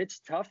 that it's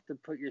tough to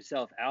put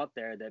yourself out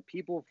there, that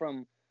people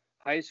from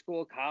high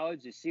school,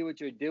 college, you see what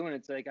you're doing.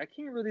 It's like, I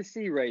can't really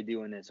see Ray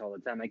doing this all the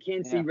time. I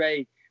can't see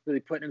Ray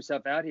really putting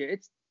himself out here.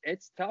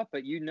 It's tough,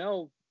 but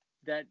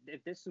that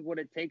if this is what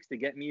it takes to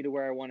get me to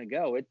where I want to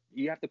go,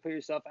 you have to put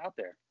yourself out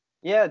there.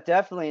 Yeah,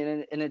 definitely.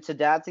 And it's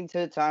adapting to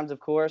the times, of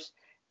course.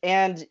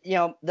 And,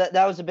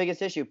 that was the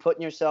biggest issue,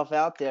 putting yourself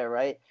out there,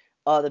 right?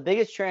 The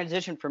biggest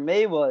transition for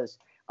me was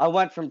I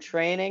went from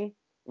training,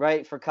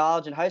 right, for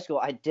college and high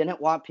school. I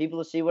didn't want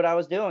people to see what I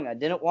was doing. I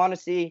didn't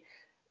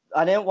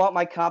want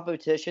my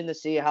competition to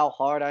see how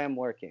hard I am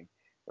working,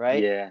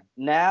 right? Yeah.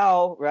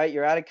 Now, right,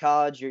 you're out of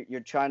college, you're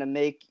trying to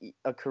make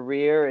a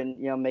career and,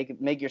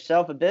 make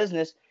yourself a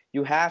business.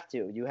 You have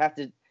to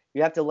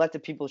let the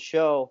people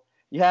show.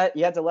 You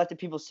have to let the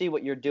people see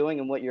what you're doing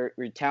and what your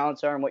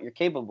talents are and what you're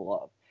capable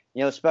of.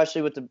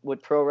 Especially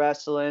with pro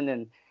wrestling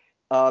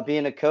and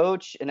being a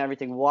coach and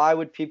everything. Why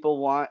would people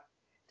want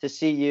to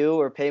see you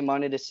or pay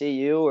money to see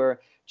you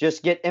or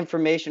just get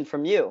information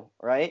from you,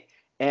 right?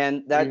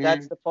 And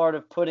that's the part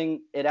of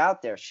putting it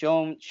out there,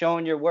 showing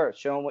your worth,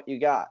 showing what you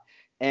got.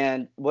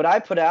 And what I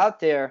put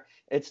out there,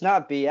 it's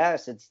not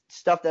BS. It's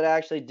stuff that I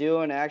actually do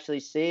and actually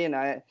see,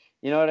 and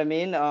you know what I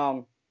mean?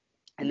 And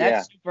Yeah.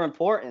 that's super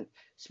important,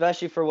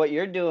 especially for what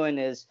you're doing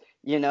is,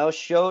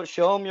 show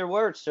them your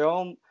worth, show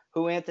them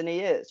who Anthony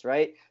is,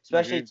 right?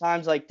 Especially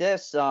times like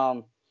this,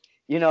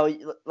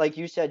 like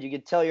you said, you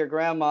could tell your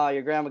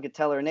grandma could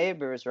tell her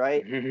neighbors,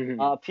 right?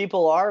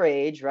 People our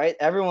age, right?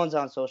 Everyone's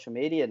on social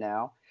media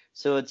now.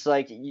 So it's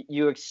like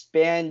you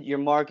expand your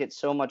market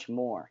so much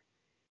more.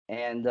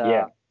 And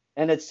Yeah.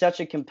 and it's such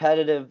a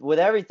competitive, with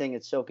everything,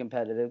 it's so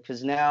competitive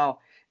because now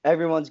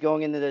everyone's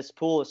going into this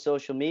pool of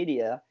social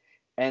media,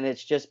 and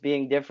it's just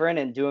being different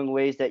and doing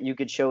ways that you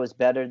could show is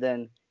better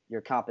than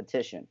your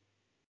competition.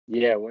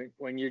 Yeah,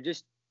 when you're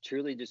just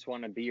truly just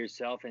want to be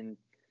yourself, and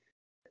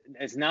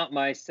it's not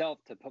myself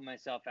to put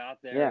myself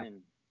out there Yeah.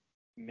 and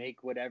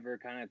make whatever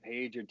kind of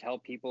page or tell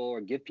people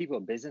or give people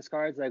business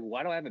cards. Like,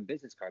 why do I have a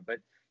business card? But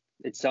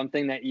it's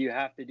something that you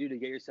have to do to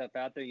get yourself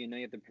out there. You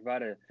have to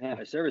provide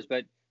a service.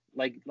 But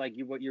like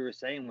what you were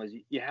saying was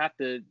you have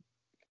to,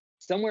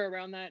 somewhere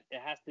around that,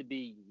 it has to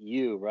be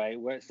you, right?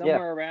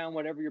 Somewhere around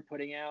whatever you're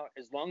putting out,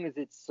 as long as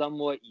it's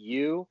somewhat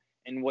you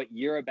and what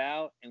you're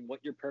about and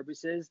what your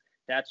purpose is,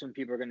 that's when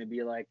people are going to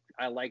be like,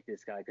 I like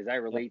this guy because I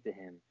relate to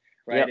him,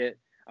 right?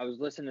 I was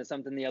listening to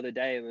something the other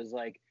day. It was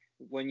like,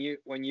 when you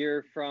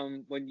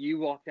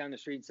walk down the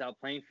street in South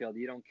Plainfield,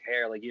 you don't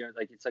care. Like,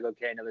 it's like,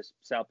 okay, another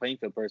South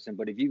Plainfield person.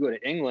 But if you go to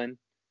England,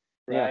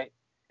 right,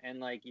 and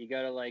like you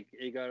go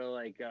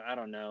to I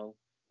don't know,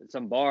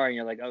 some bar, and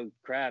you're like, oh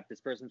crap,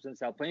 this person's in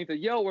South Plainfield.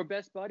 Yo, we're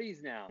best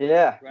buddies now.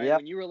 Yeah. Right. Yeah.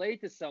 When you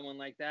relate to someone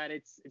like that,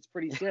 it's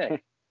pretty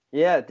sick.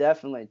 Yeah,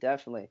 definitely.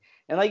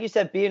 And like you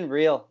said, being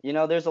real.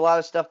 There's a lot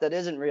of stuff that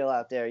isn't real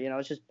out there.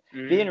 It's just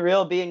being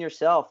real, being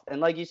yourself. And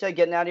like you said,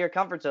 getting out of your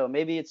comfort zone.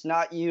 Maybe it's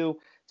not you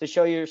to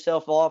show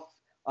yourself off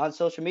on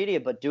social media,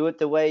 but do it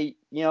the way,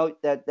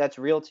 that's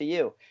real to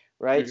you,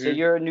 right? So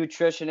you're a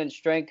nutrition and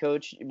strength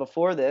coach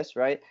before this,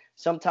 right?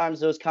 Sometimes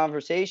those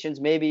conversations,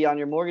 maybe on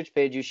your mortgage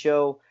page, you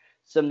show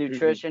some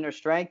nutrition or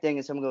strength thing,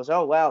 and someone goes,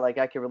 oh, wow, like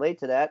I can relate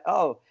to that.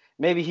 Oh,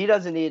 maybe he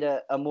doesn't need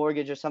a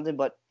mortgage or something,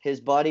 but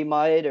his buddy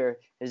might, or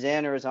his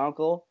aunt or his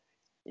uncle.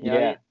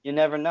 You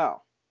never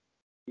know.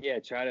 Yeah,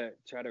 try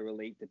to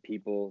relate to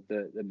people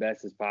the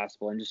best as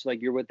possible, and just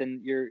like you're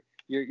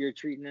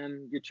treating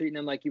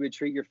them like you would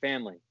treat your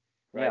family,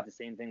 right? Yeah. The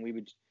same thing we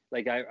would,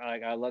 like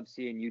I love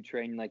seeing you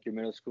train like your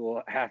middle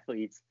school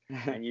athletes,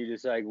 and you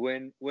just like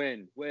win.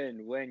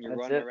 You're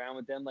running around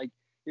with them like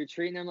you're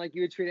treating them like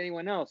you would treat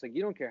anyone else. Like,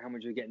 you don't care how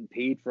much you're getting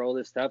paid for all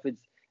this stuff.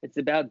 It's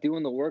about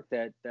doing the work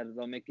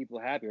that'll make people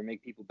happy or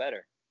make people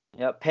better.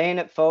 Yeah, paying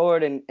it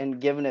forward and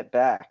giving it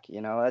back.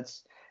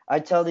 I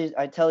tell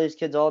these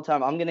kids all the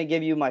time, I'm gonna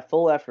give you my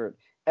full effort,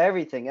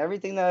 everything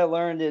that I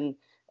learned in,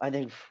 I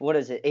think, what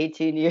is it,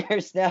 18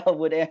 years now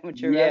with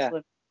amateur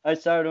wrestling. I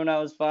started when I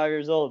was 5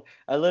 years old.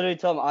 I literally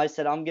told them, I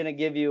said, I'm gonna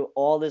give you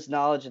all this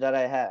knowledge that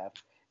I have,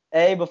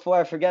 A, before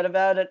I forget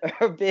about it,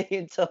 or B,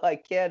 until I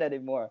can't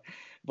anymore.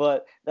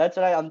 But that's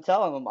what I'm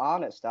telling them.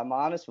 I'm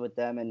honest with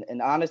them,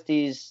 and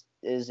honesty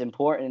is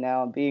important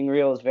now, and being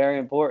real is very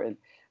important.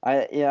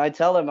 I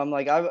tell them, I'm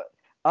like,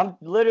 I'm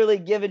literally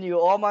giving you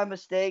all my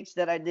mistakes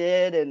that I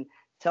did and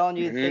telling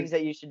you things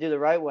that you should do the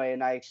right way,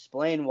 and I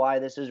explain why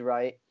this is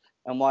right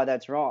and why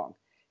that's wrong.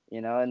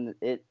 And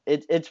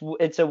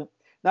it's a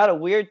not a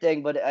weird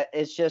thing, but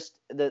it's just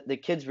the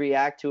kids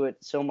react to it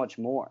so much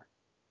more.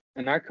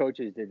 And our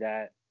coaches did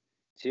that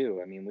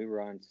too. I mean, we were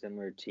on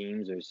similar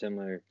teams or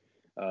similar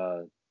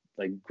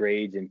like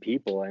grades and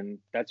people, and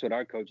that's what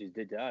our coaches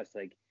did to us.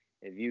 Like,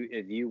 if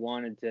you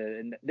wanted to,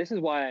 and this is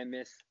why I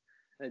miss.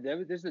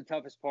 This is the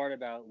toughest part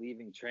about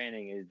leaving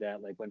training, is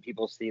that like when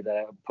people see that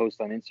I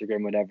post on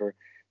Instagram, whatever,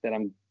 that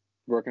I'm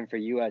working for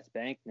US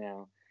Bank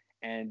now,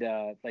 and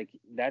like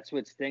that's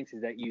what stinks,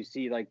 is that you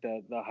see like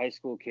the high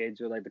school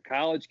kids or like the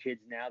college kids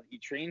now that you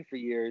train for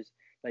years,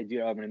 like,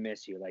 dude, I'm gonna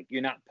miss you. Like,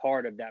 you're not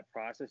part of that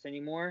process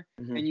anymore,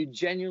 and you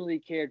genuinely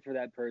cared for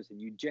that person.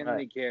 You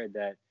genuinely cared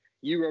that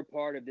you were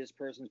part of this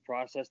person's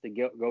process to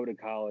go to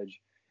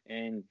college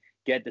and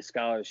get the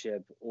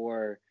scholarship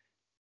or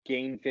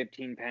gain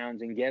 15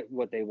 pounds and get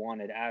what they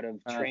wanted out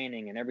of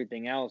training and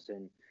everything else.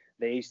 And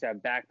they used to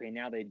have back pain,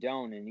 now they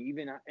don't. And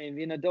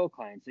even adult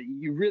clients,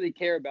 you really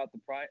care about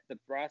the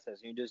process.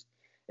 You just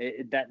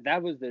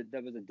that was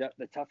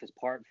the toughest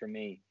part for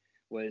me,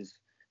 was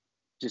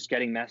just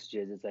getting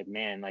messages. It's like,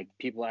 man, like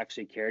people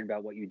actually cared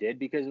about what you did,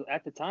 because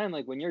at the time,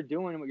 like when you're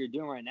doing what you're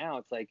doing right now,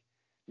 it's like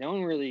no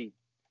one really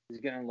is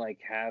gonna like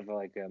have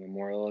like a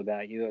memorial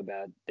about you,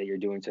 about that you're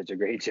doing such a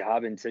great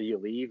job until you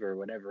leave or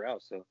whatever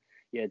else. So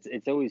yeah,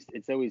 it's always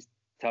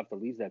tough to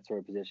leave that sort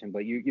of position,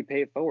 but you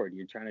pay it forward.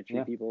 You're trying to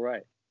treat people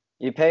right.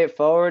 You pay it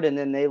forward, and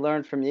then they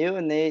learn from you,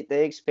 and they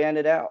expand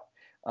it out.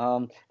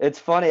 It's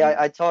funny.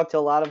 I talked to a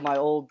lot of my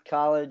old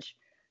college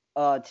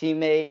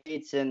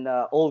teammates and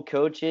old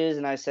coaches,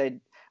 and I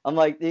said, I'm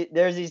like,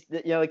 there's these,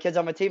 the kids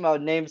on my team. I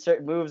would name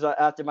certain moves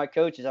after my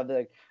coaches. I'd be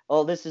like,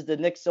 oh, this is the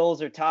Nick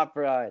Solzer top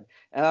ride,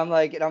 and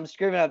I'm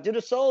screaming out, do the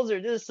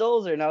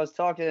Solzer. And I was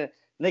talking to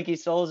Nicky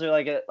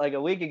Solzer like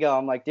a week ago.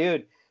 I'm like,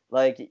 dude,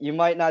 like you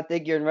might not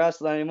think you're in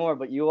wrestling anymore,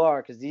 but you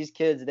are, because these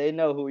kids, they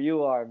know who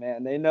you are,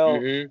 man. They know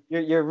Mm-hmm.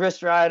 your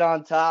wrist ride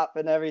on top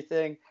and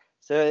everything.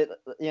 So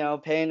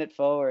paying it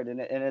forward,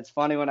 and it's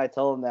funny when I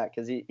told him that,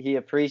 because he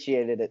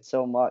appreciated it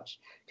so much,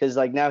 because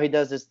like now he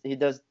does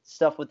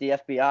stuff with the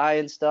FBI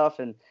and stuff,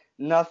 and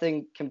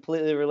nothing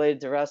completely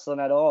related to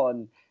wrestling at all,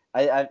 and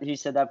he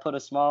said that put a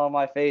smile on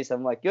my face.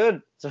 I'm like,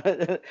 good.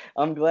 So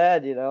I'm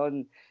glad,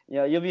 and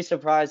you'll be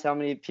surprised how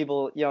many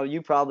people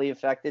you probably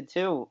affected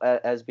too,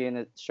 as being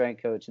a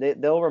strength coach.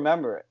 They'll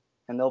remember it,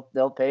 and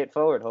they'll pay it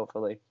forward,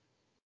 hopefully.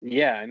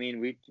 Yeah, I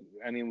mean,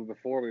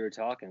 before we were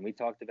talking, we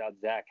talked about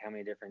Zach how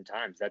many different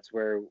times. That's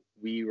where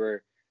we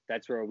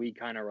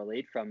kind of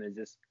relate from, is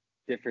this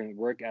different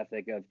work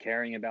ethic of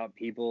caring about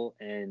people,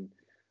 and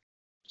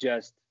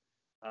just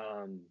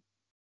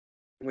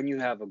when you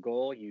have a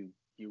goal, you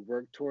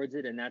work towards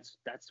it, and that's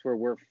where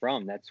we're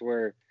from. That's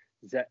where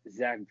Zach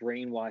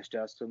brainwashed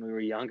us when we were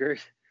younger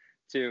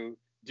to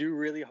do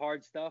really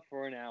hard stuff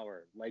for an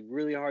hour, like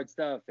really hard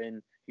stuff,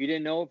 and you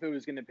didn't know if it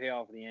was going to pay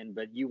off in the end,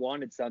 but you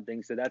wanted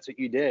something, so that's what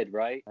you did,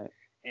 right?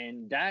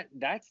 And that's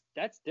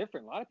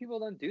different. A lot of people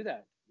don't do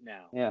that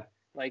now. Yeah.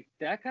 Like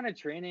that kind of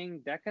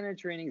training's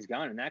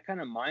gone, and that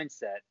kind of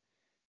mindset's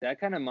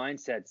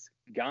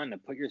gone, to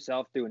put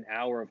yourself through an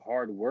hour of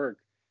hard work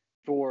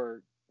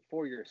for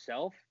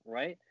yourself,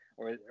 right?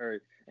 Or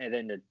and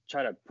then to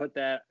try to put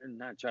that,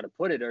 not try to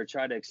put it, or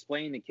try to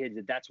explain to kids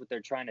that that's what they're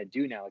trying to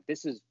do now. Like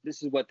this is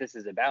what this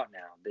is about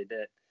now.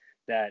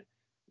 That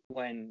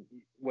when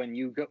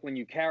you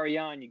carry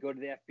on, you go to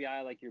the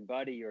FBI like your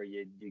buddy, or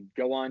you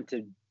go on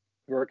to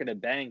work at a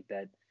bank,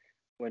 that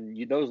when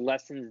those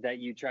lessons that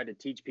you try to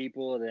teach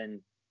people,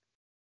 then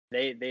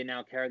they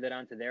now carry that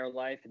on to their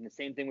life. And the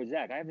same thing with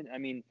Zach. I haven't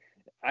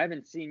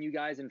seen you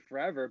guys in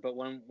forever, but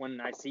when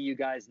I see you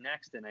guys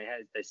next, and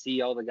I see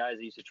all the guys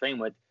I used to train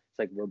with, it's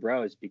like we're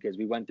bros, because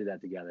we went through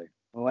that together.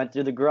 We went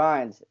through the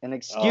grind, and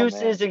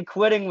excuses and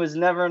quitting was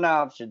never an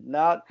option.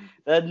 That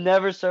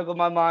never circled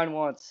my mind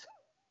once.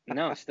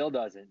 No, still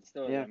doesn't.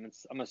 Yeah.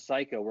 I'm a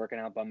psycho working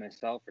out by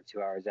myself for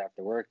 2 hours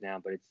after work now,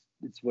 but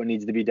it's what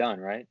needs to be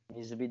done, right? It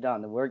needs to be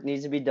done. The work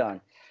needs to be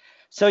done.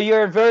 So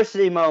your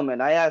adversity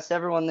moment. I asked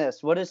everyone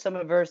this. What is some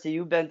adversity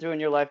you've been through in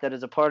your life that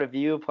is a part of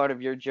you, part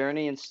of your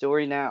journey and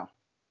story now?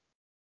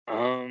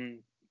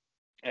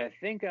 I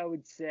think I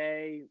would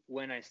say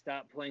when I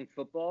stopped playing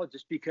football,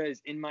 just because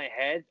in my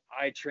head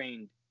I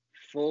trained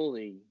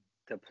fully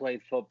to play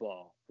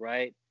football,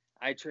 right?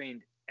 I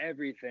trained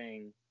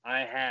everything I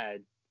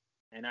had,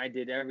 and I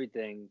did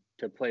everything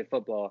to play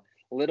football.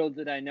 Little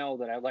did I know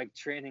that I liked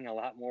training a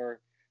lot more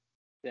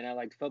than I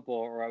liked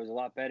football, or I was a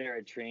lot better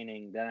at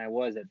training than I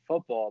was at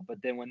football.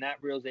 But then when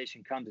that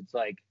realization comes, it's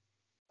like,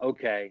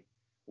 okay,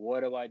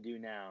 what do I do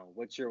now?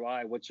 What's your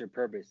why? What's your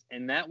purpose?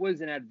 And that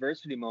was an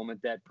adversity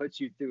moment that puts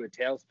you through a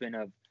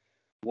tailspin of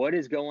what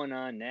is going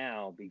on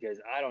now, because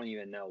I don't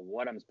even know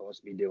what I'm supposed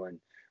to be doing,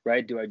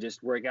 right? Do I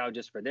just work out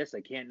just for this?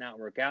 I can't not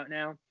work out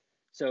now.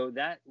 So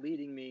that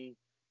leading me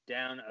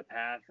down a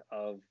path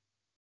of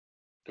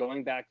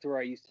going back to where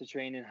I used to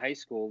train in high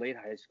school, late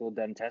high school,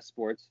 done test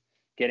sports,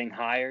 getting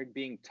hired,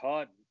 being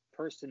taught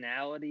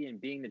personality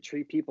and being to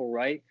treat people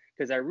right,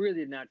 because I really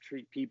did not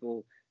treat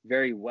people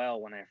very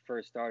well when I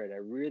first started. I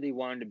really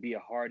wanted to be a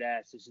hard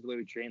ass. This is the way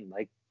we train,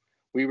 like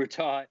we were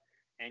taught,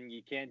 and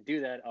you can't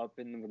do that up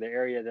in the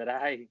area that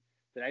I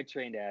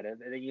trained at. And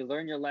then you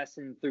learn your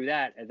lesson through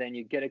that, and then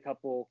you get a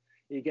couple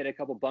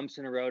bumps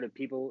in a road of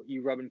people,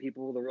 you rubbing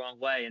people the wrong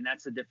way, and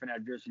that's a different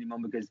adversity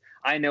moment, because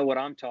I know what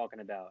I'm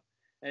talking about.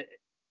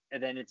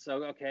 And then it's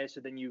okay,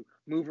 so then you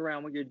move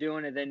around what you're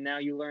doing, and then now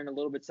you learn a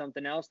little bit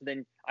something else, and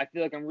then I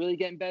feel like I'm really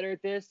getting better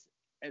at this,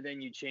 and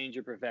then you change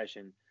your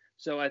profession.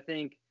 So I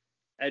think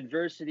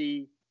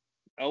adversity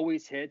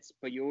always hits,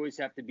 but you always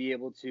have to be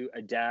able to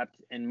adapt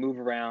and move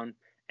around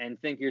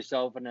and think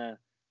yourself in a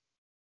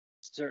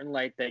certain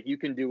light that you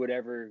can do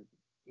whatever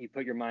you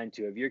put your mind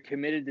to. If you're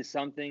committed to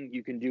something,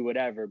 you can do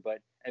whatever, but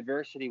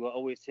adversity will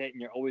always hit, and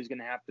you're always going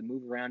to have to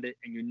move around it,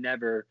 and you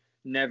never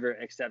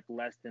accept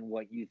less than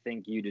what you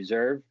think you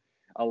deserve.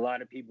 A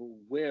lot of people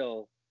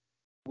will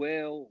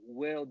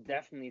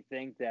definitely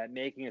think that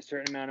making a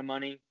certain amount of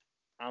money,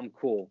 I'm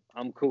cool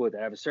with it.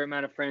 I have a certain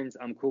amount of friends,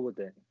 I'm cool with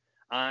it.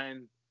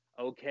 I'm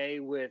okay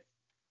with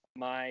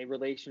my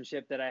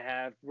relationship that I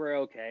have. We're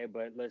okay,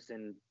 but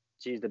listen,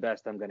 she's the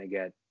best I'm gonna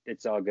get.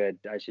 It's all good.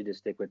 I should just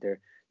stick with her.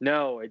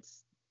 No,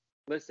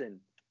 listen.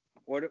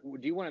 What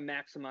do you want to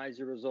maximize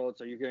your results,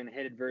 or you're going to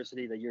hit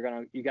adversity that you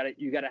got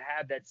to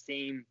have that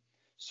same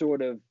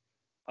sort of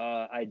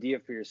idea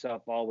for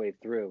yourself all the way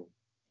through.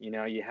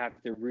 You have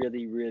to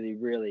really, really,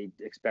 really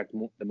expect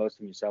the most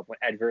from yourself when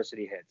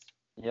adversity hits.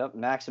 Yep,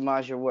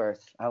 maximize your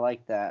worth. I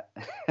like that.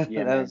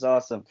 Yeah, That was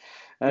awesome.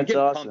 That's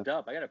awesome. Pumped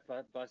up. I gotta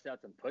bust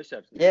out some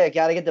push-ups now. Yeah,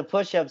 got to get the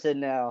push-ups in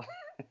now.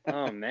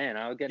 Oh man,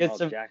 I was getting all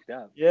jacked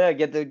up. Yeah,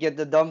 get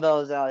the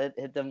dumbbells out.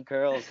 Hit them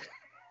curls.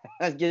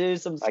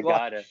 Get some squats. I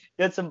got it.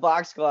 Get some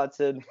box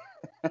squats in.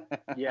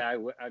 Yeah,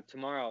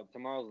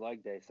 tomorrow's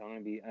leg day, so I'm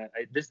gonna be.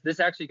 This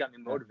actually got me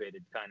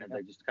motivated, kind of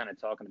like just kind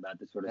of talking about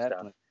this sort of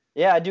stuff.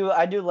 Yeah, I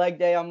do leg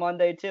day on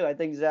Monday too. I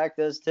think Zach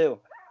does too.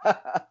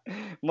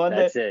 Monday.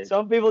 That's it.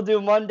 Some people do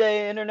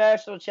Monday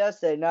International Chest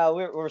Day. No,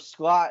 we're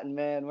squatting,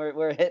 man.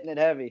 We're hitting it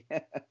heavy.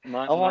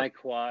 my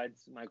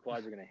quads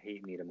are gonna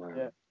hate me tomorrow.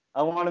 Yeah.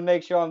 I want to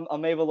make sure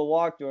I'm able to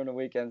walk during the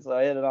weekend, so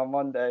I hit it on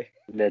Monday.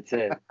 That's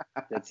it.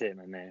 That's it,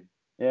 my man.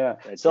 Yeah.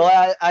 So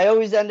I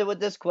always end it with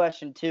this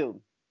question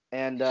too,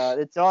 and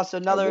it's also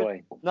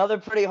another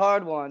pretty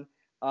hard one.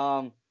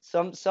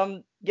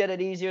 Some get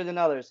it easier than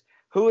others.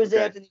 Who is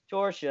Anthony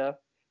Torchia,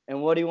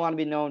 and what do you want to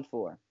be known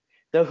for?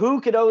 The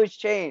who could always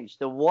change.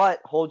 The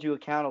what holds you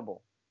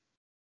accountable.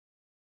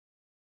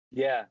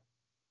 Yeah.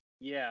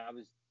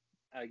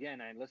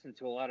 I listened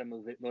to a lot of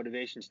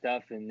motivation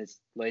stuff, and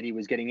this lady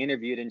was getting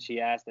interviewed, and she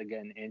asked,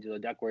 again, Angela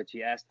Duckworth,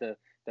 she asked the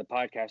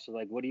podcaster,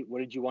 like, what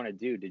did you want to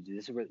do? Did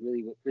this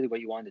really what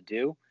you wanted to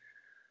do?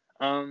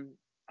 I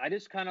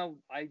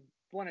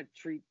want to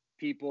treat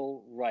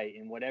people right,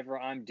 and whatever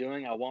I'm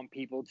doing, I want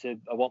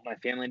my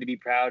family to be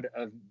proud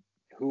of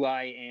who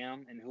I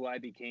am and who I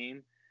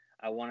became.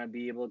 I want to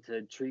be able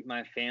to treat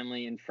my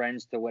family and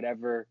friends to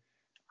whatever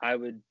I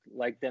would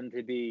like them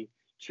to be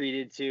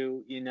treated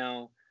to,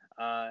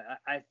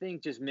 I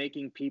think just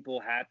making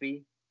people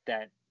happy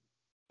that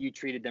you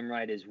treated them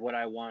right is what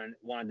I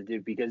wanted to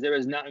do, because there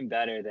is nothing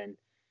better than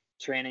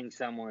training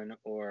someone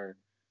or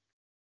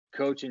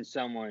coaching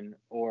someone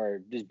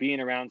or just being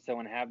around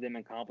someone, have them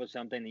accomplish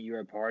something that you're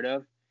a part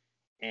of.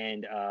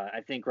 And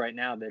I think right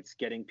now that's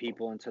getting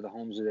people into the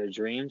homes of their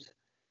dreams.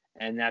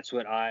 And that's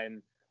what I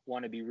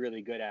want to be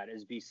really good at,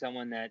 is be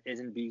someone that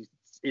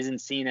isn't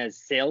seen as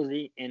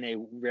salesy in a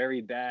very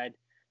bad,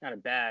 I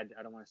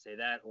don't want to say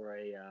that, or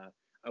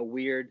a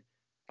weird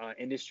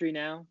industry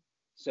now.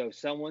 So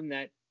someone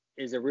that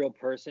is a real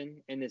person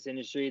in this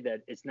industry,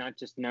 that it's not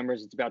just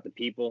numbers, it's about the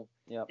people.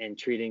 Yep. And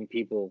treating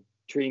people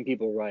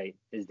right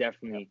is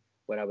definitely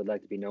what I would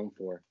like to be known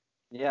for.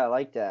 Yeah, I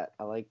like that.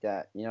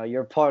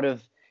 You're part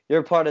of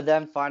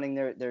them finding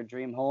their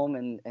dream home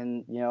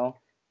and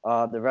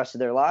the rest of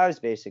their lives,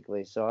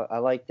 basically. So I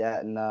like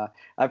that. And I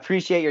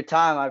appreciate your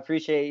time. I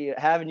appreciate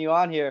having you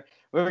on here.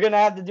 We're going to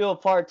have to do a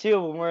part 2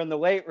 when we're in the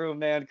weight room,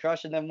 man,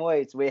 crushing them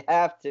weights. We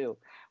have to.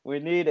 We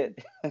need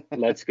it.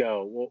 Let's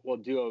go. We'll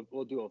do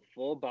a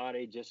full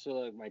body, just so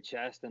like my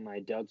chest and my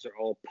ducks are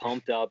all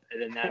pumped up, and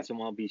then that's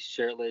when I'll be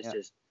shirtless,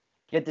 just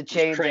get the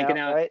chains cranking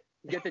out, right?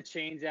 Get the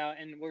chains out,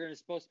 and we're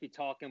supposed to be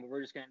talking, but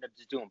we're just gonna end up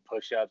just doing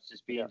push-ups,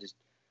 just being just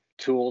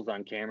tools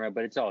on camera.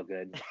 But it's all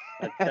good.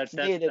 That's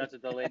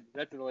what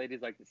the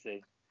ladies like to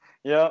see.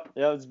 Yep.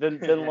 It's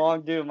been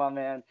long due, my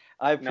man.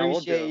 I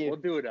appreciate you. We'll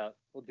do it up.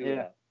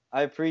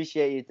 I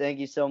appreciate you. Thank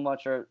you so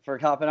much for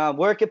hopping on.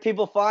 Where can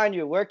people find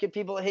you? Where can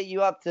people hit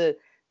you up to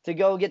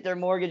go get their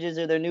mortgages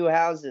or their new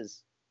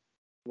houses?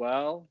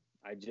 Well,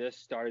 I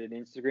just started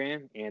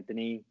Instagram,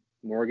 Anthony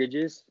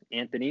Mortgages,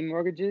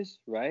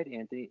 right?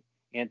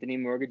 Anthony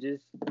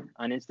Mortgages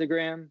on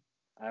Instagram.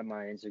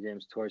 My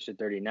Instagram's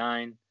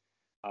Torchia39.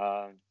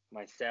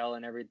 My cell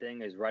and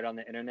everything is right on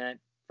the internet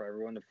for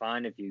everyone to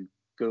find. If you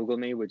Google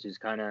me, which is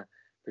kind of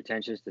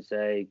pretentious to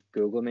say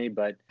Google me,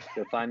 but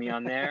you'll find me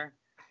on there.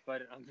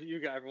 But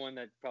everyone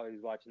that probably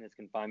is watching this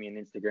can find me on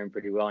Instagram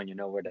pretty well, and you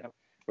know where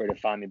to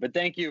find me. But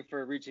thank you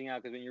for reaching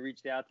out, because when you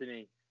reached out to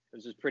me, it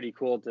was just pretty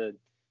cool to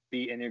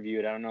be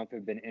interviewed. I don't know if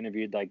I've been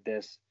interviewed like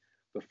this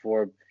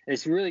before.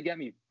 It's really got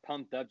me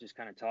pumped up just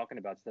kind of talking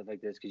about stuff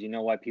like this, because you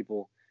know why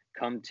people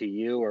come to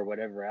you or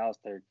whatever else.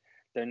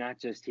 They're not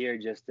just here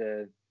just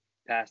to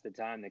pass the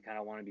time. They kind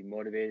of want to be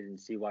motivated and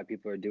see why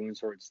people are doing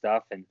sort of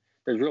stuff. And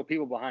there's real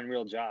people behind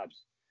real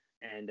jobs.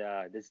 And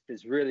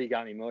this really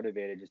got me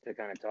motivated just to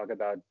kind of talk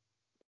about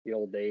the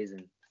old days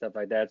and stuff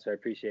like that. So I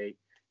appreciate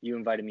you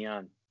inviting me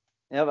on.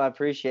 Yep, I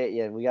appreciate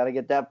you. We got to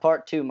get that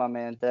part 2, my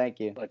man. Thank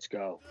you. Let's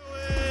go.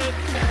 Ray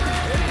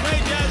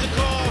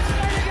Jazikov.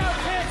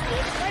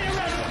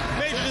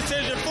 Major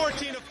decision,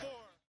 14-5.